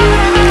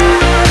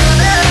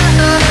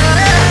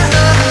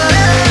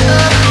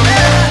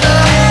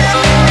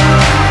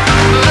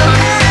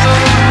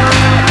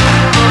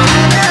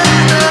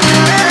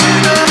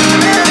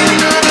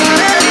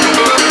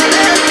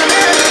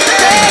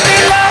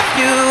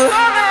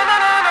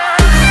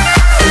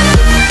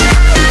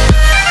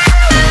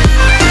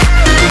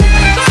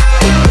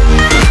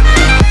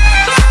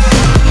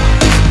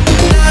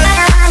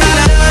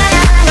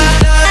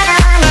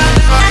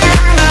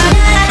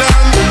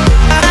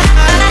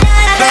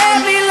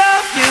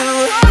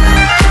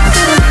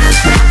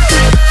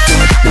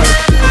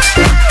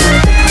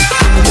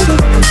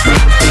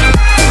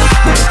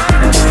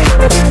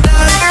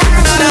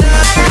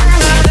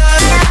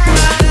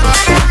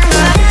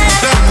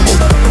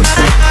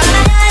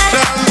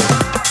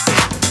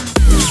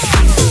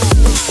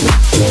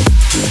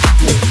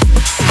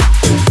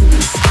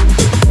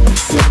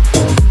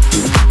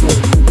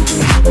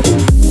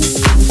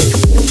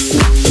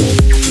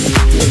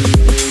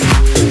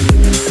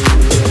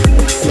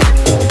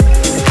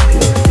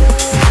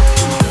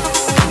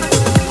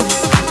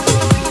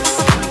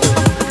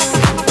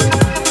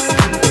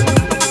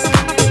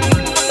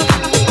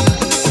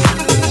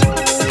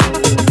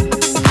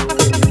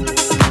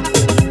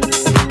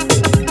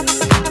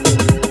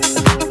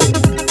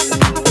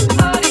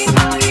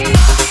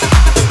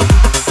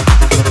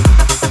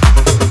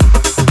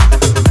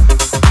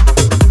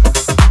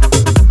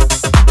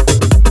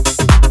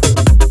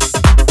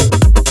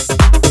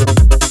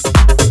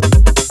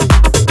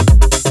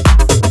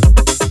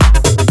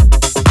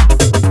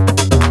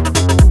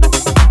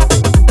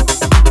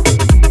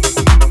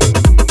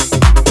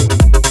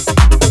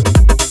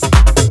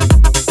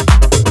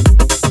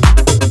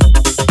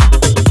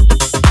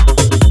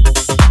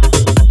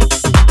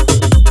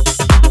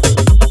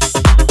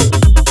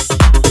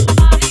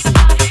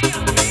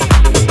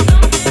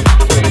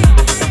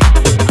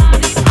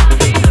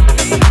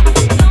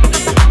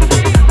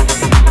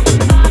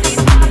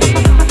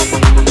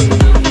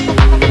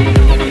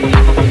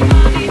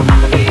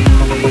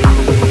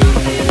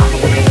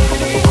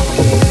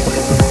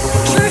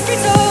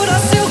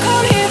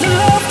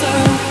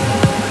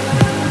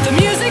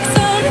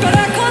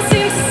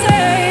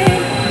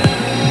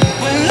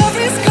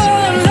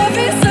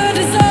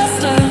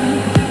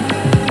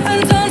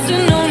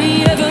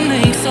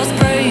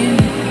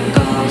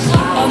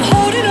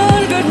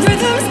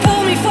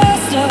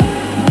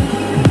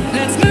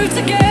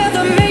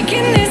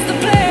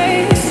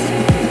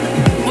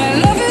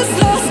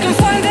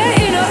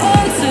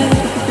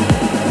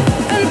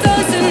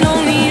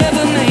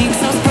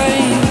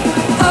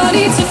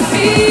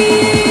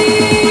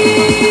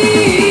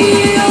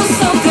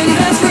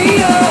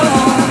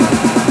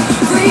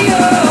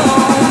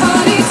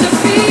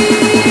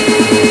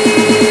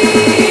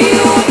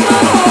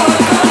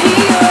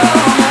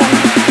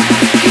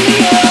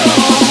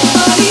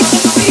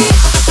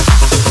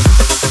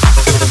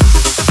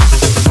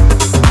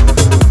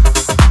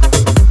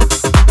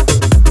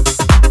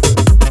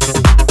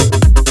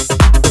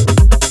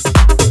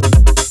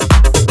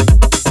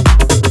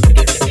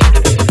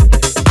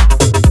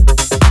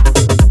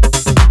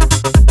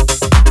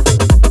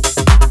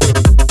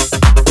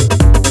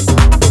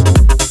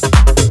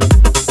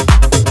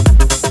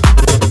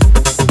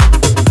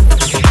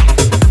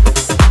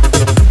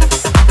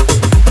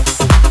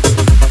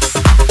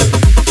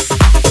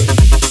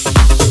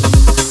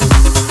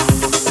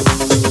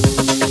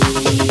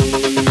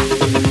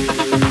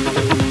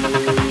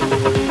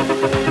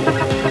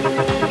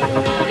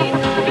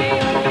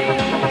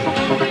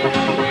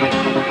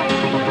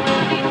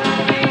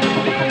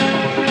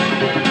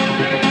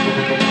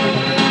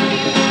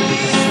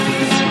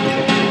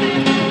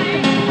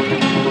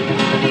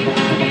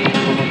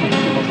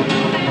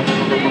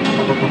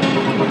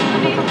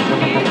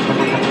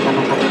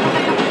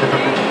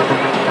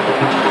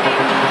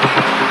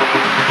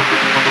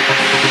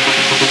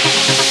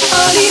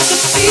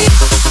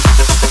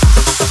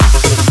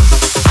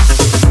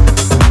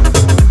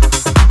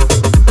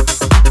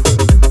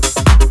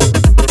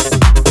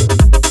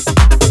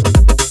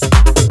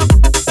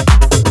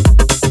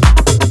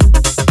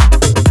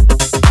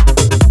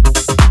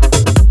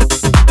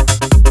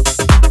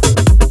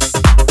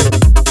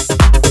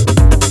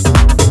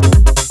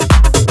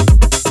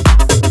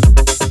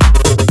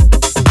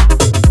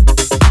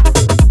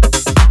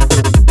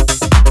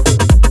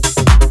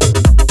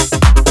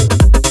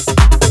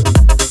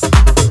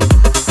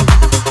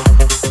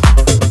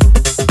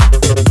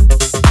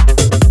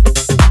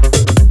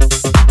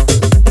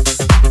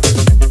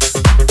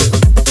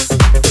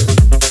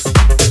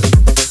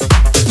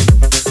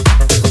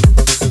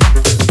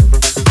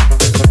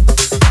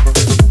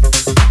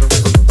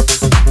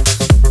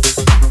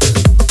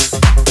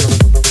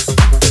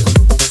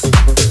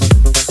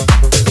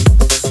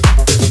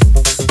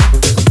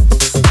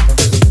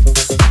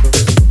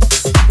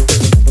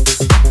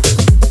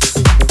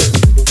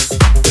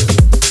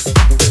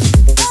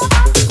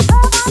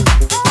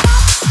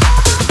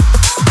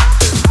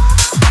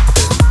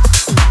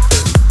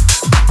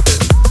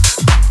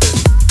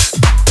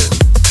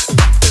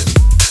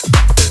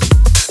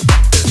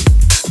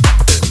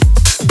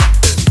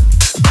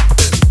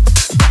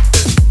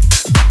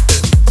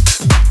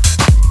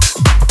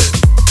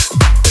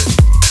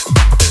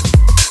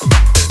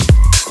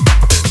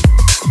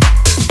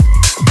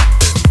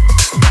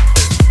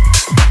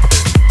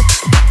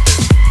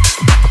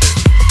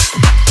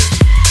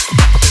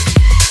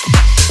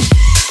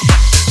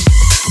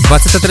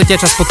 23.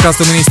 časť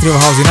podcastu Ministry of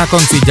House je na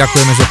konci.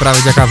 Ďakujeme, že práve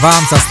vďaka vám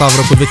sa stal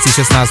v roku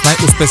 2016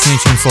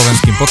 najúspešnejším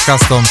slovenským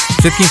podcastom.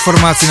 Všetky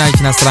informácie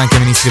nájdete na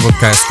stránke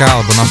ministry.sk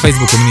alebo na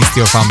Facebooku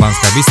Ministry of House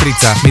Banská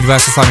Bystrica. My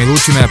dvaja sa s vami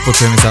lúčime a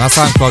počujeme sa na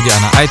Soundcloude a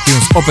na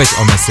iTunes opäť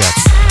o mesiac.